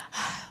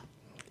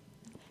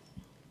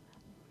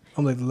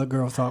 I'm gonna let the little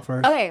girls talk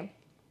first. Okay.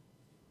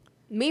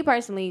 Me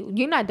personally,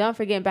 you're not done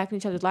for getting back in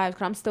each other's lives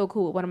because I'm still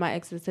cool with one of my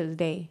exes to this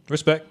day.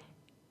 Respect.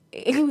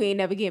 we ain't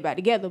never getting back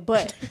together.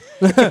 But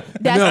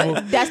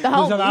that's the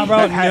homie.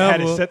 I had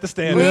to set the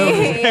standard.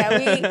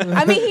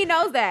 I mean, he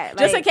knows that.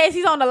 Just in case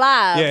he's on the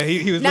live. Yeah,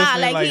 he was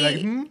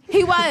listening.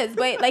 He was,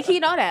 but like he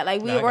know that.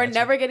 Like we were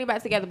never getting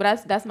back together.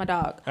 But that's my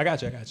dog. I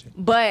got you.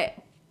 But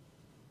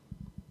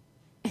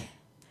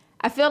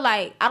I feel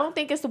like I don't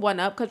think it's the one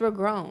up because we're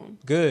grown.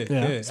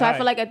 Good. So I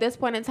feel like at this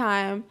point in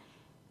time,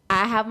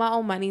 I have my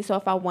own money. So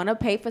if I want to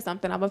pay for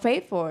something, I'm gonna pay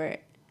for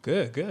it.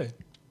 Good.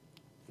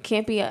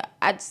 Can't be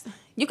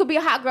you could be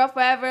a hot girl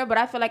forever, but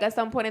I feel like at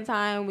some point in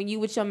time when you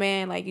with your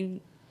man, like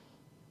you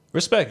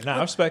respect. I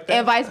respect that.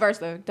 And vice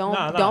versa.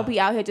 Don't be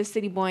out here just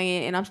city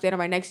boying and I'm standing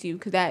right next to you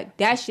because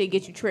that shit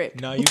gets you tripped.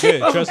 No, you good.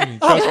 Trust me.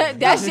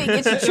 That shit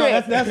gets you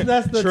tripped.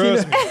 That's the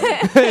trust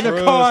me. in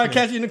the car,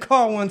 catch you in the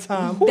car one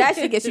time. That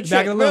shit gets you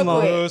tripped. Real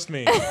quick. Trust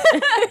me.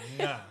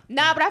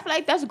 Nah, but I feel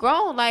like that's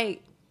grown.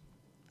 Like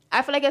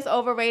I feel like it's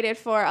overrated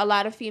for a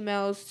lot of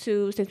females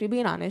to, since we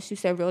being honest, you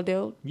said real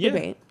deal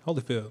debate.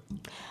 Holyfield.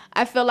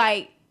 I feel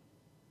like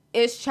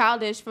it's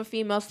childish for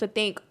females to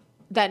think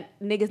that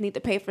niggas need to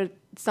pay for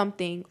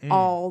something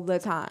all the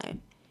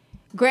time.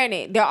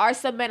 Granted, there are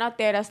some men out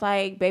there that's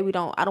like, baby,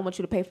 I don't want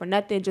you to pay for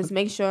nothing. Just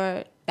make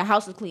sure the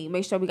house is clean.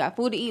 Make sure we got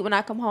food to eat when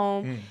I come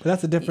home. But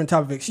that's a different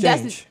type of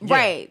exchange.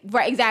 Right,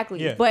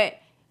 exactly. Yeah. But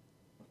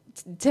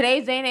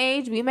today's day and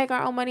age, we make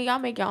our own money. Y'all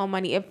make your own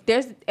money.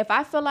 If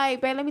I feel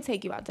like, babe, let me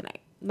take you out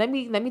tonight. Let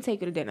me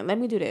take you to dinner. Let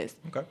me do this.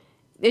 Okay.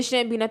 There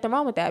shouldn't be nothing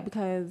wrong with that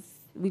because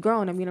we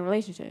grown and we in a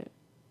relationship.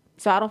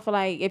 So I don't feel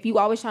like if you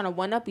always trying to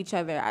one up each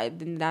other,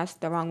 then that's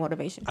the wrong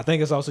motivation. I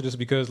think it's also just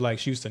because like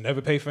she used to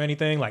never pay for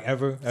anything, like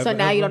ever. So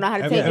now you don't know how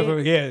to take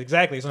it. Yeah,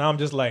 exactly. So now I'm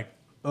just like,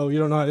 oh, you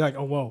don't know, like,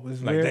 oh, whoa, this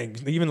is like, dang,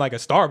 even like a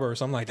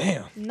Starburst, I'm like,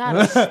 damn. Not a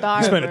Starburst.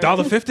 You spent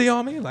 $1.50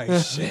 on me, like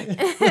shit.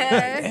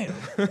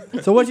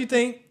 Damn. So what do you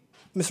think,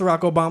 Mr.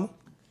 Rock Obama?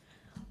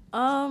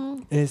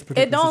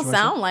 It don't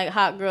sound like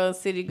hot girl,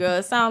 city girl.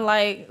 It sound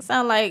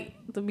like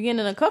the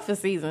beginning of cuffing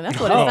season. That's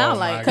what it sound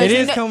like. It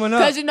is coming up.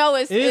 Because you know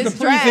it's the dress.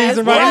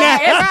 preseason right now.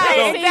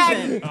 Right,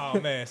 exactly.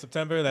 Oh man,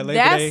 September, that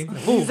Labor Day.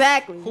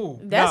 Exactly.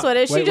 That's what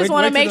it is. She just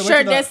want to make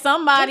sure there's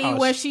somebody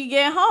when she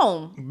get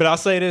home. But I'll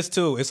say this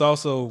too. It's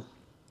also,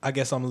 I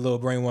guess I'm a little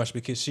brainwashed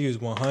because she is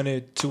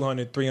 100,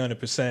 200,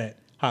 300%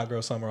 hot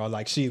girl summer. Or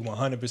like she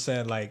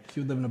 100% like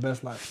She was living the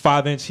best life.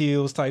 5-inch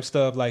heels type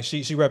stuff. Like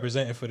she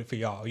representing for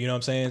y'all. You know what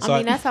I'm saying? So I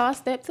mean, that's how I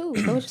step too.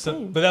 So what you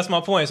saying? But that's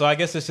my point. So I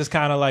guess it's just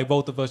kind of like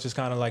both of us just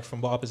kind of like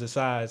from opposite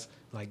sides.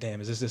 Like,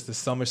 damn, is this just the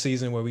summer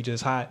season where we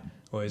just hot?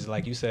 Or is it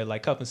like you said,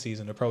 like cuffing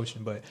season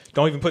approaching? But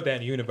don't even put that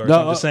in the universe.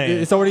 No, I'm just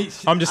saying. It's already.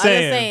 I'm just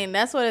saying.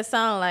 That's what it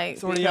sounds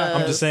like.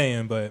 I'm just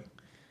saying, but.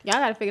 Y'all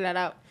got to figure that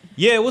out.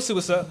 Yeah, we'll see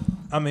what's up.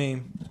 I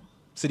mean,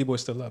 City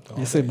Boy's still up, though.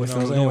 Yeah, City Boy's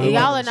still up.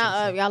 Y'all are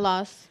not up. Y'all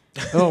lost.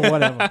 Oh,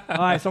 whatever. All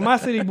right, so my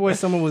City Boy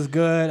summer was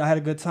good. I had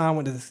a good time.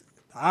 Went to the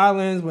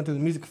islands, went to the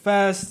music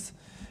fest,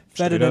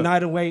 fed the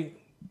night away. You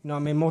know what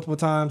I mean? Multiple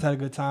times. Had a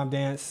good time,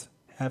 danced,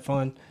 had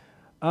fun.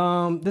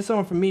 This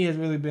summer for me has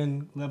really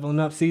been leveling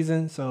up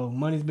season. So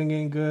money's been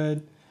getting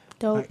good.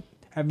 Dope.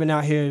 I've been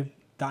out here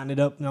dotting it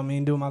up. You know what I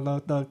mean? Doing my little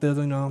thug thizzle.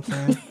 You know what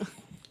I'm saying?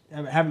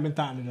 I haven't been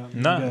dotting it up.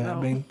 No.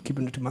 I've been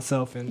keeping it to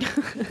myself and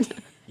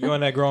You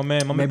on that grown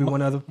man. maybe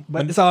one other.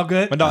 But it's all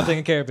good. My dog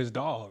taking care of his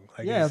dog.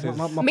 Like Yeah,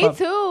 my Me pup.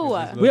 too.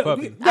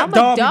 Puppy. I'm a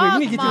dog. dog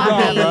We need to get your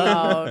mommy.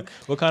 dog,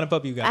 What kind of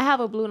puppy you got? I have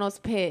a blue nose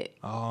pit,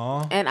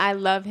 Aww. and I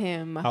love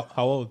him. How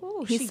old?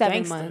 Ooh, He's she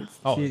 7 gangsta. months.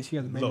 Oh, She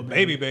has a little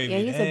baby. baby. Yeah,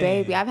 he's a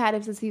baby. I've had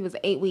him since he was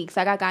 8 weeks.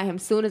 I got him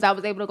soon as I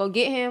was able to go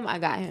get him. I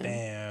got him.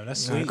 Damn,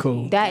 that's Nah, sweet.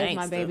 cool. That is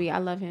my Gangsta. baby. I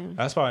love him.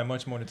 That's probably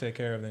much more to take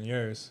care of than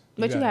yours.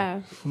 What you got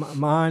have?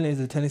 Mine is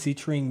a Tennessee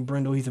Treeing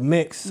Brindle. He's a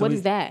mix. So What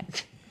is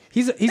that?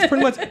 He's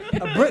pretty much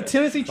a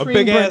Tennessee a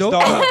Treeing big ass Brindle.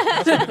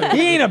 dog.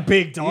 He ain't a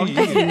big dog. He's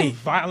a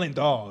violent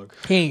dog.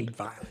 He ain't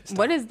violent.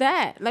 What is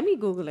that? Let me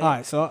Google it. All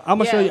right, so I'm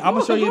gonna show you. I'm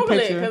gonna show you a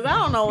picture. because I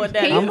don't know what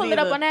that Can you is pull it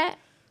up either. on that?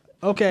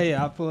 Okay,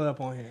 yeah, I'll pull it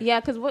up on here. Yeah,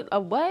 because what?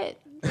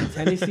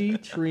 Tennessee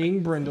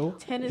Treeing Brindle.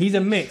 Tennessee He's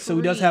a mix, so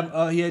he does Tree.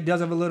 have he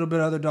does have a little bit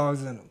of other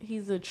dogs in him.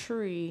 He's a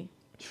tree.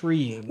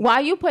 Treeing.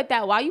 Why you put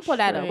that? Why you pull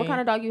that up? What Tree. kind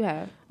of dog you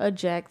have? A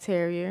Jack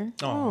Terrier.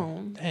 Oh,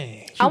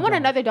 dang. I want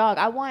another dog.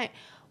 I want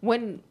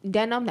when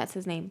Denim. That's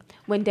his name.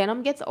 When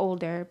Denim gets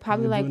older,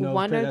 probably The like blue nose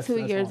 1 or pit, 2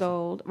 that's years awesome.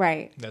 old.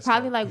 Right. That's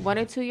Probably dope. like 1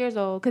 or 2 years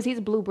old because he's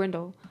a blue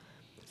brindle.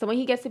 So when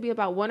he gets to be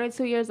about 1 or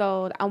 2 years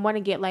old, I want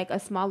to get like a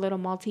small little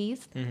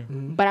Maltese,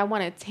 but I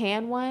want a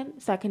tan one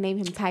so I can name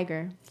him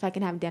Tiger, so I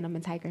can have Denim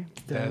and Tiger.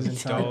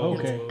 That's dope.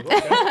 Okay.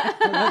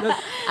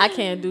 I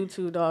can't do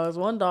 2 dogs.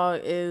 1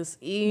 dog is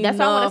enough That's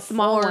why I want a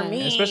small for one.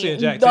 me. Especially a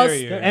Jack The-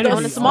 Terrier. And The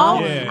on a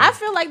small, Yeah. I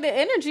feel like the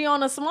energy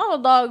on a small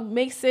dog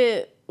makes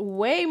it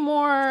way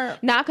more.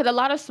 Nah, because a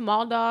lot of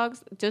small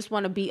dogs just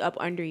want to be up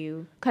under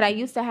you. Because I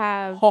used to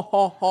have Ho,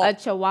 ho, ho. a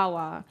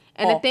Chihuahua,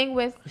 and Ho. the thing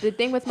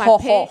with my Ho,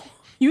 pit, ho.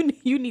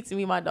 You need to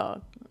meet my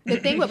dog. the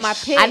thing with my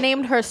pit, I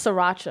named her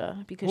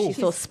Sriracha because she's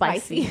so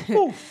spicy.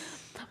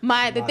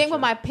 The thing with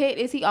my pit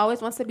is he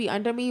always wants to be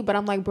under me, but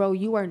I'm like, bro,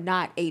 you are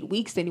not 8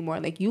 weeks anymore.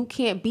 Like you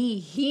can't be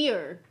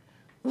here,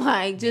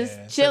 like just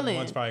Yeah, 7 chilling.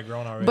 months probably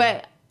grown already.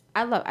 But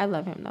I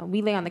love him though.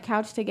 We lay on the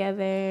couch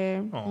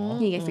together. Aw.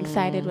 He gets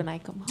excited when I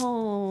come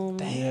home.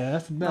 Yeah,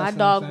 that's the best. My you know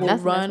dog what I'm will saying?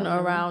 That's the best run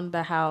one. around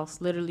the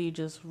house, literally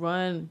just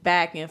run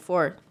back and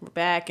forth,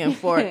 back and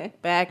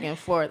forth, back and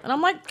forth. And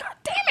I'm like, God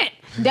damn it.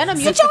 Denim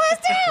Sit used your ass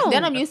down.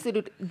 Denim used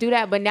to do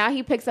that, but now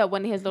he picks up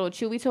one of his little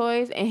Chewy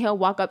toys and he'll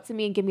walk up to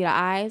me and give me the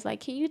eyes, like,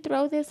 "Can you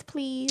throw this,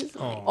 please?"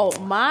 Like, Oh,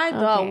 my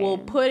dog Okay. will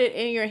put it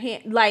in your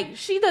hand. Like,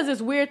 she does this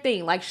weird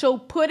thing. Like, she'll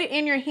put it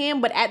in your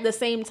hand, but at the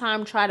same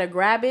time try to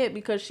grab it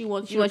because she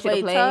wants She you wants to you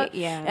to play play tuck. it,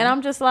 yeah. And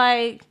I'm just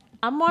like,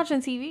 I'm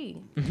watching TV.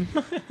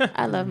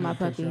 I love my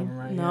puppy.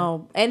 Right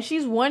No. And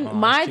she's one. Oh,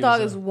 my that's cute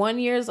dog as is hell. 1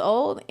 year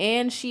old,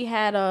 and she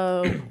had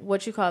a,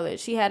 what you call it?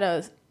 She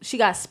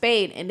got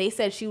spayed, and they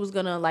said she was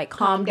going to, like,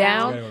 calm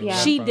down. down. Yeah.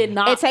 She did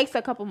not. It takes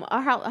a couple more.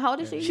 How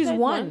old is she? She's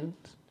one.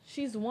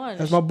 She's one.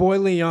 That's my boy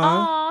Leon.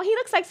 Oh, he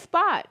looks like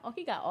Spot. Oh,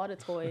 he got all the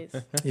toys.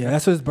 Yeah,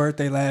 that's his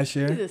birthday last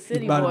year. He's a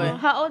city about to boy. be-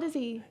 How old is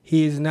he?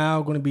 He is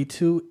now going to be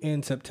 2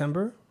 in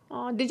September.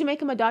 Oh, did you make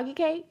him a doggy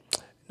cake?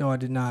 No, I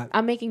did not.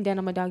 I'm making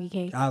Denim a doggy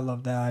cake. I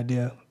love that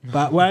idea.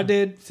 But what I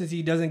did, since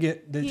he doesn't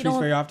get the He treats don't-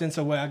 very often,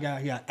 so what I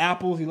got, he got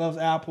apples. He loves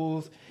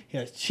apples. He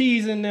has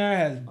cheese in there,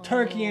 has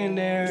turkey in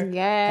there,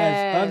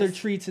 Yes. has other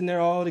treats in there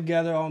all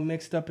together, all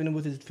mixed up in it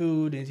with his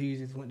food, and he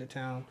just went to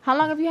town. How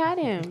long have you had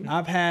him?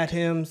 I've had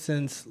him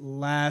since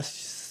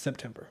last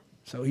September,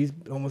 so he's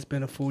almost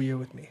been a full year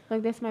with me.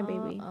 Like, that's my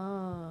baby.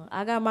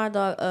 I got my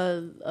dog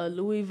a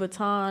Louis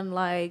Vuitton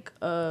like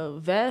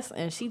vest,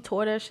 and she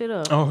tore that shit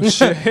up. Oh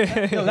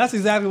shit! No, that's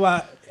exactly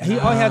why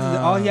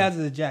all he has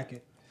is a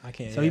jacket. I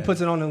can't. So he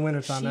puts it on in the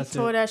wintertime. She That's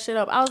tore it. that shit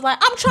up. I was like,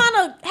 I'm trying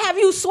to have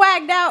you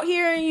swagged out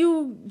here, and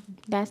you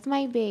That's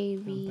my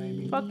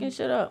baby. fucking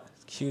shit up.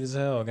 cute as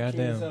hell.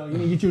 Goddamn. So you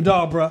need to get you a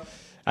dog, bro.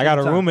 I got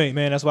a Time. roommate,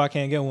 man. That's why I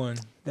can't get one.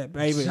 That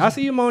baby. I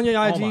see him on your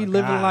IG Oh my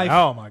living God. life.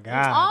 Oh my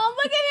god. Oh,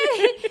 look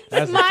at it.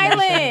 That's the cutest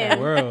thing in the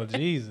Smiling. world,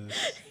 Jesus.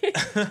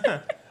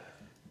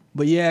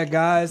 But yeah,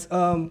 guys.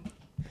 I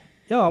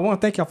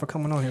want to thank y'all for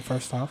coming on here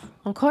first off.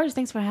 Of course.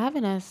 Thanks for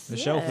having us. For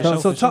sure. Yeah. For So,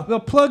 sure. so for sure.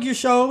 talk, plug your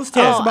shows.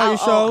 Tell us about your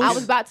shows. I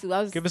was about to.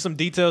 I was Give us some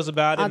details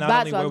about it. I was Not about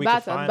only to. I where was we can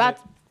about to. I was find about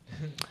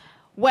it. to.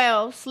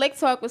 Well, Slick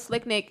Talk with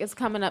Slick Nick is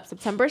coming up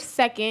September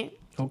 2nd.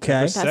 Okay.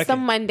 That's a Second.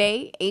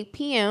 Monday, 8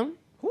 p.m.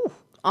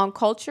 on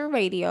Culture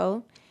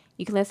Radio.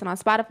 You can listen on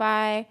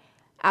Spotify,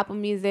 Apple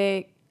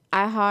Music,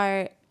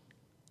 iHeart,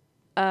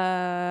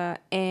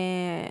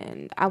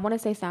 and I want to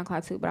say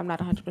SoundCloud too, but I'm not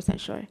 100%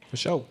 sure. For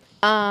sure.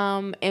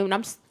 And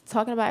I'm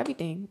talking about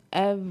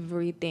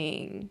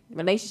everything,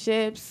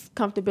 relationships,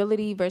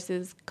 comfortability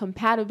versus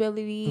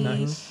compatibility.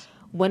 Nice.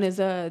 When is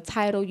a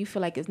title you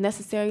feel like is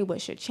necessary,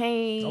 what should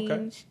change?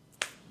 Okay.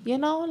 You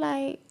know,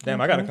 like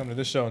Damn, I gotta come to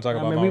this show and talk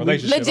about mean, my we-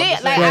 relationship. I'm legit.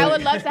 just Like saying. I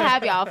would love to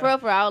have y'all. For real,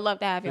 I would love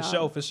to have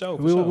y'all. For sure.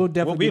 We'll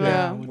definitely be be there.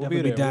 down. We'll We'll be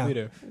definitely there. be We'll be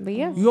down. there. But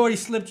yeah. You already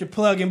slipped your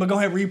plug in, but go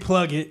ahead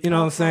replug it. You know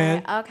what I'm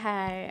saying?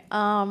 Okay.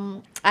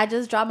 I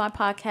just dropped my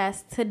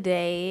podcast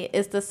today.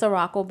 It's the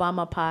Barack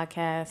Obama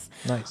podcast.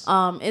 Nice.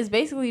 It's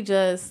basically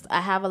just I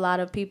have a lot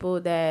of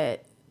people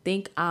that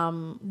think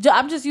I'm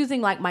just using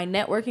like my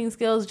networking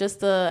skills just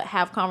to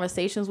have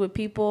conversations with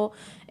people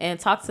and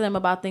talk to them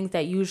about things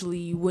that usually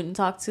you wouldn't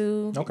talk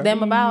to Okay.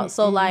 them about.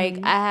 So like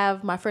I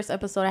have my first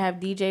episode, I have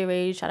DJ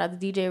Rage, shout out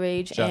to DJ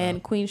Rage, Shout and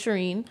out. Queen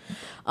Shireen.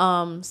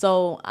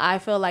 So I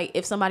feel like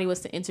if somebody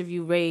was to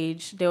interview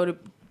Rage, they would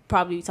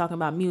probably be talking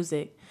about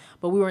music.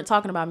 But we weren't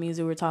talking about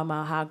music. We were talking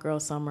about Hot Girl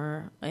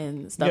Summer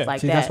and stuff Yeah.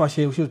 like See, that. that's why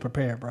she was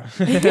prepared, bro.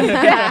 We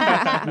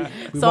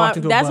So walked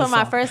into a that's what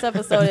my buzzsaw. first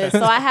episode is.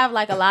 So I have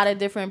like a lot of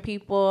different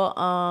people.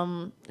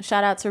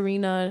 Shout out to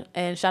Rena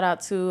and shout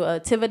out to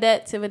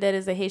Tividet. Tividet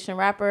is a Haitian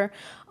rapper.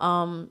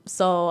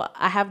 So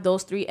I have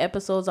those 3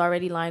 episodes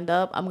already lined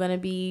up. I'm gonna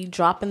be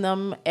dropping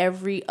them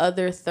every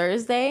other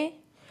Thursday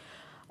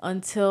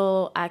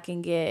until I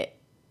can get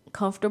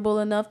comfortable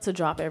enough to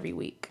drop every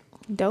week.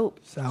 Dope.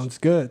 Sounds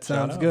good. Shout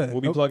Sounds out. good.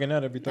 We'll be plugging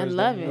that every Thursday.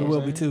 love you it. know We what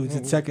will I'm be saying? too.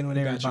 Just checking with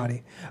We got you.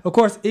 everybody. Of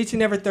course, each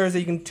and every Thursday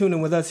you can tune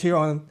in with us here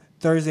on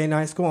Thursday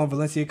Night School on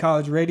Valencia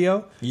College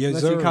Radio. Yes,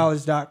 sir.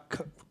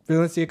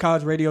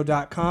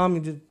 ValenciaCollege.com.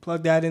 You just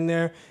plug that in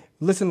there.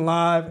 Listen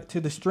live to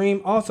the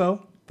stream.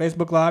 Also,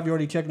 Facebook Live. You're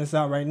already checking us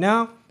out right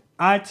now.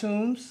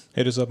 iTunes,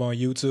 Hit us up on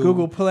YouTube.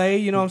 Google Play.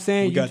 You know what I'm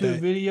saying? We got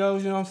YouTube that. videos.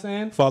 You know what I'm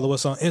saying? Follow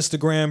us on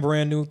Instagram.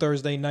 Brand new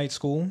Thursday Night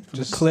School.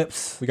 Just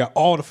clips. We got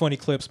all the funny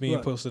clips being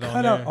Look, posted on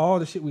cut there. out all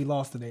the shit we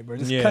lost today, bro.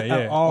 Just yeah, cut yeah.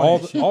 out all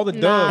that shit. All the Nah.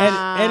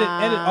 dubs. Edit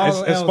all As,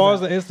 the as L's far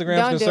as out. the Instagram's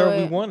Don't do concerned,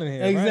 we it. won in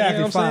here. Exactly, Right? You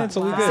know what I'm fine. saying?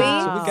 So we Wow. good.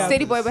 See? So we got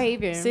City this. boy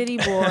behavior. City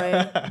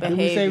boy Did we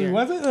say we behavior.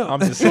 wasn't? I'm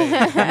just saying, we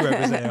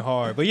representing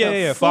hard. But yeah, The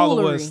yeah, follow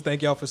foolery. us.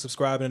 Thank y'all for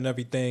subscribing and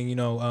everything. You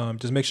know,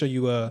 just make sure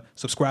you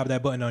subscribe to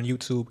that button on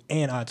YouTube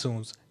and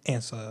iTunes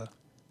and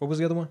what was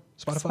the other one?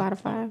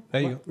 Spotify.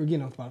 There you go. We're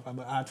getting on Spotify,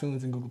 but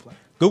iTunes and Google Play.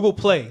 Google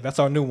Play. That's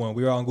our new one.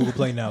 We are on Google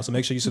Play now, so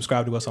make sure you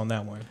subscribe to us on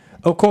that one.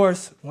 Of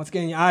course, once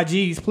again, your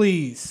IGs,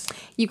 please.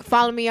 You can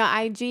follow me on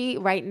IG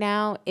right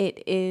now.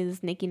 It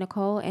is Nikki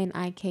Nicole,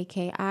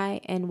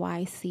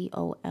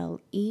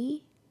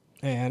 NIKKINYCOLE.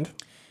 And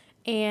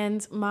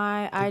And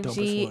my The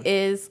dopest IG one.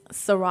 is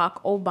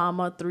Ciroc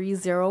Obama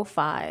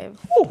 305.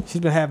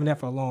 She's been having that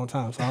for a long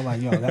time, so I'm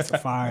like, yo, that's a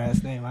fire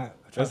ass name. I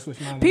try to switch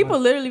mine. to People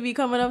mine. literally be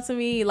coming up to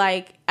me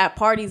like at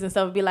parties and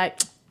stuff and be like,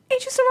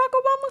 ain't you Ciroc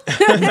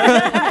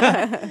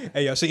Obama?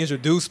 Hey, yo, she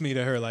introduced me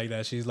to her like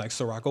that. She's like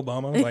Barack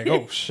Obama. I was like,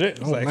 oh shit,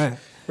 it's Oh, like man.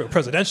 real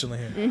presidential in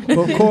here. But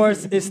of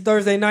course, it's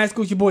Thursday night.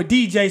 School, your boy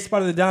DJ,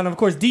 Spot of the Down, and of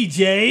course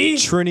DJ.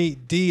 Trini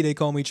D, they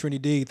call me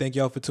Trini D. Thank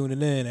y'all for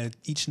tuning in at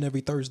each and every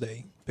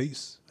Thursday.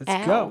 Peace. Let's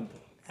Ow. go.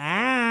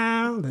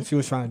 Ow. She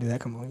was trying to do that.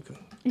 Come on.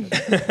 You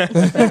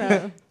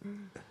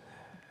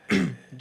could.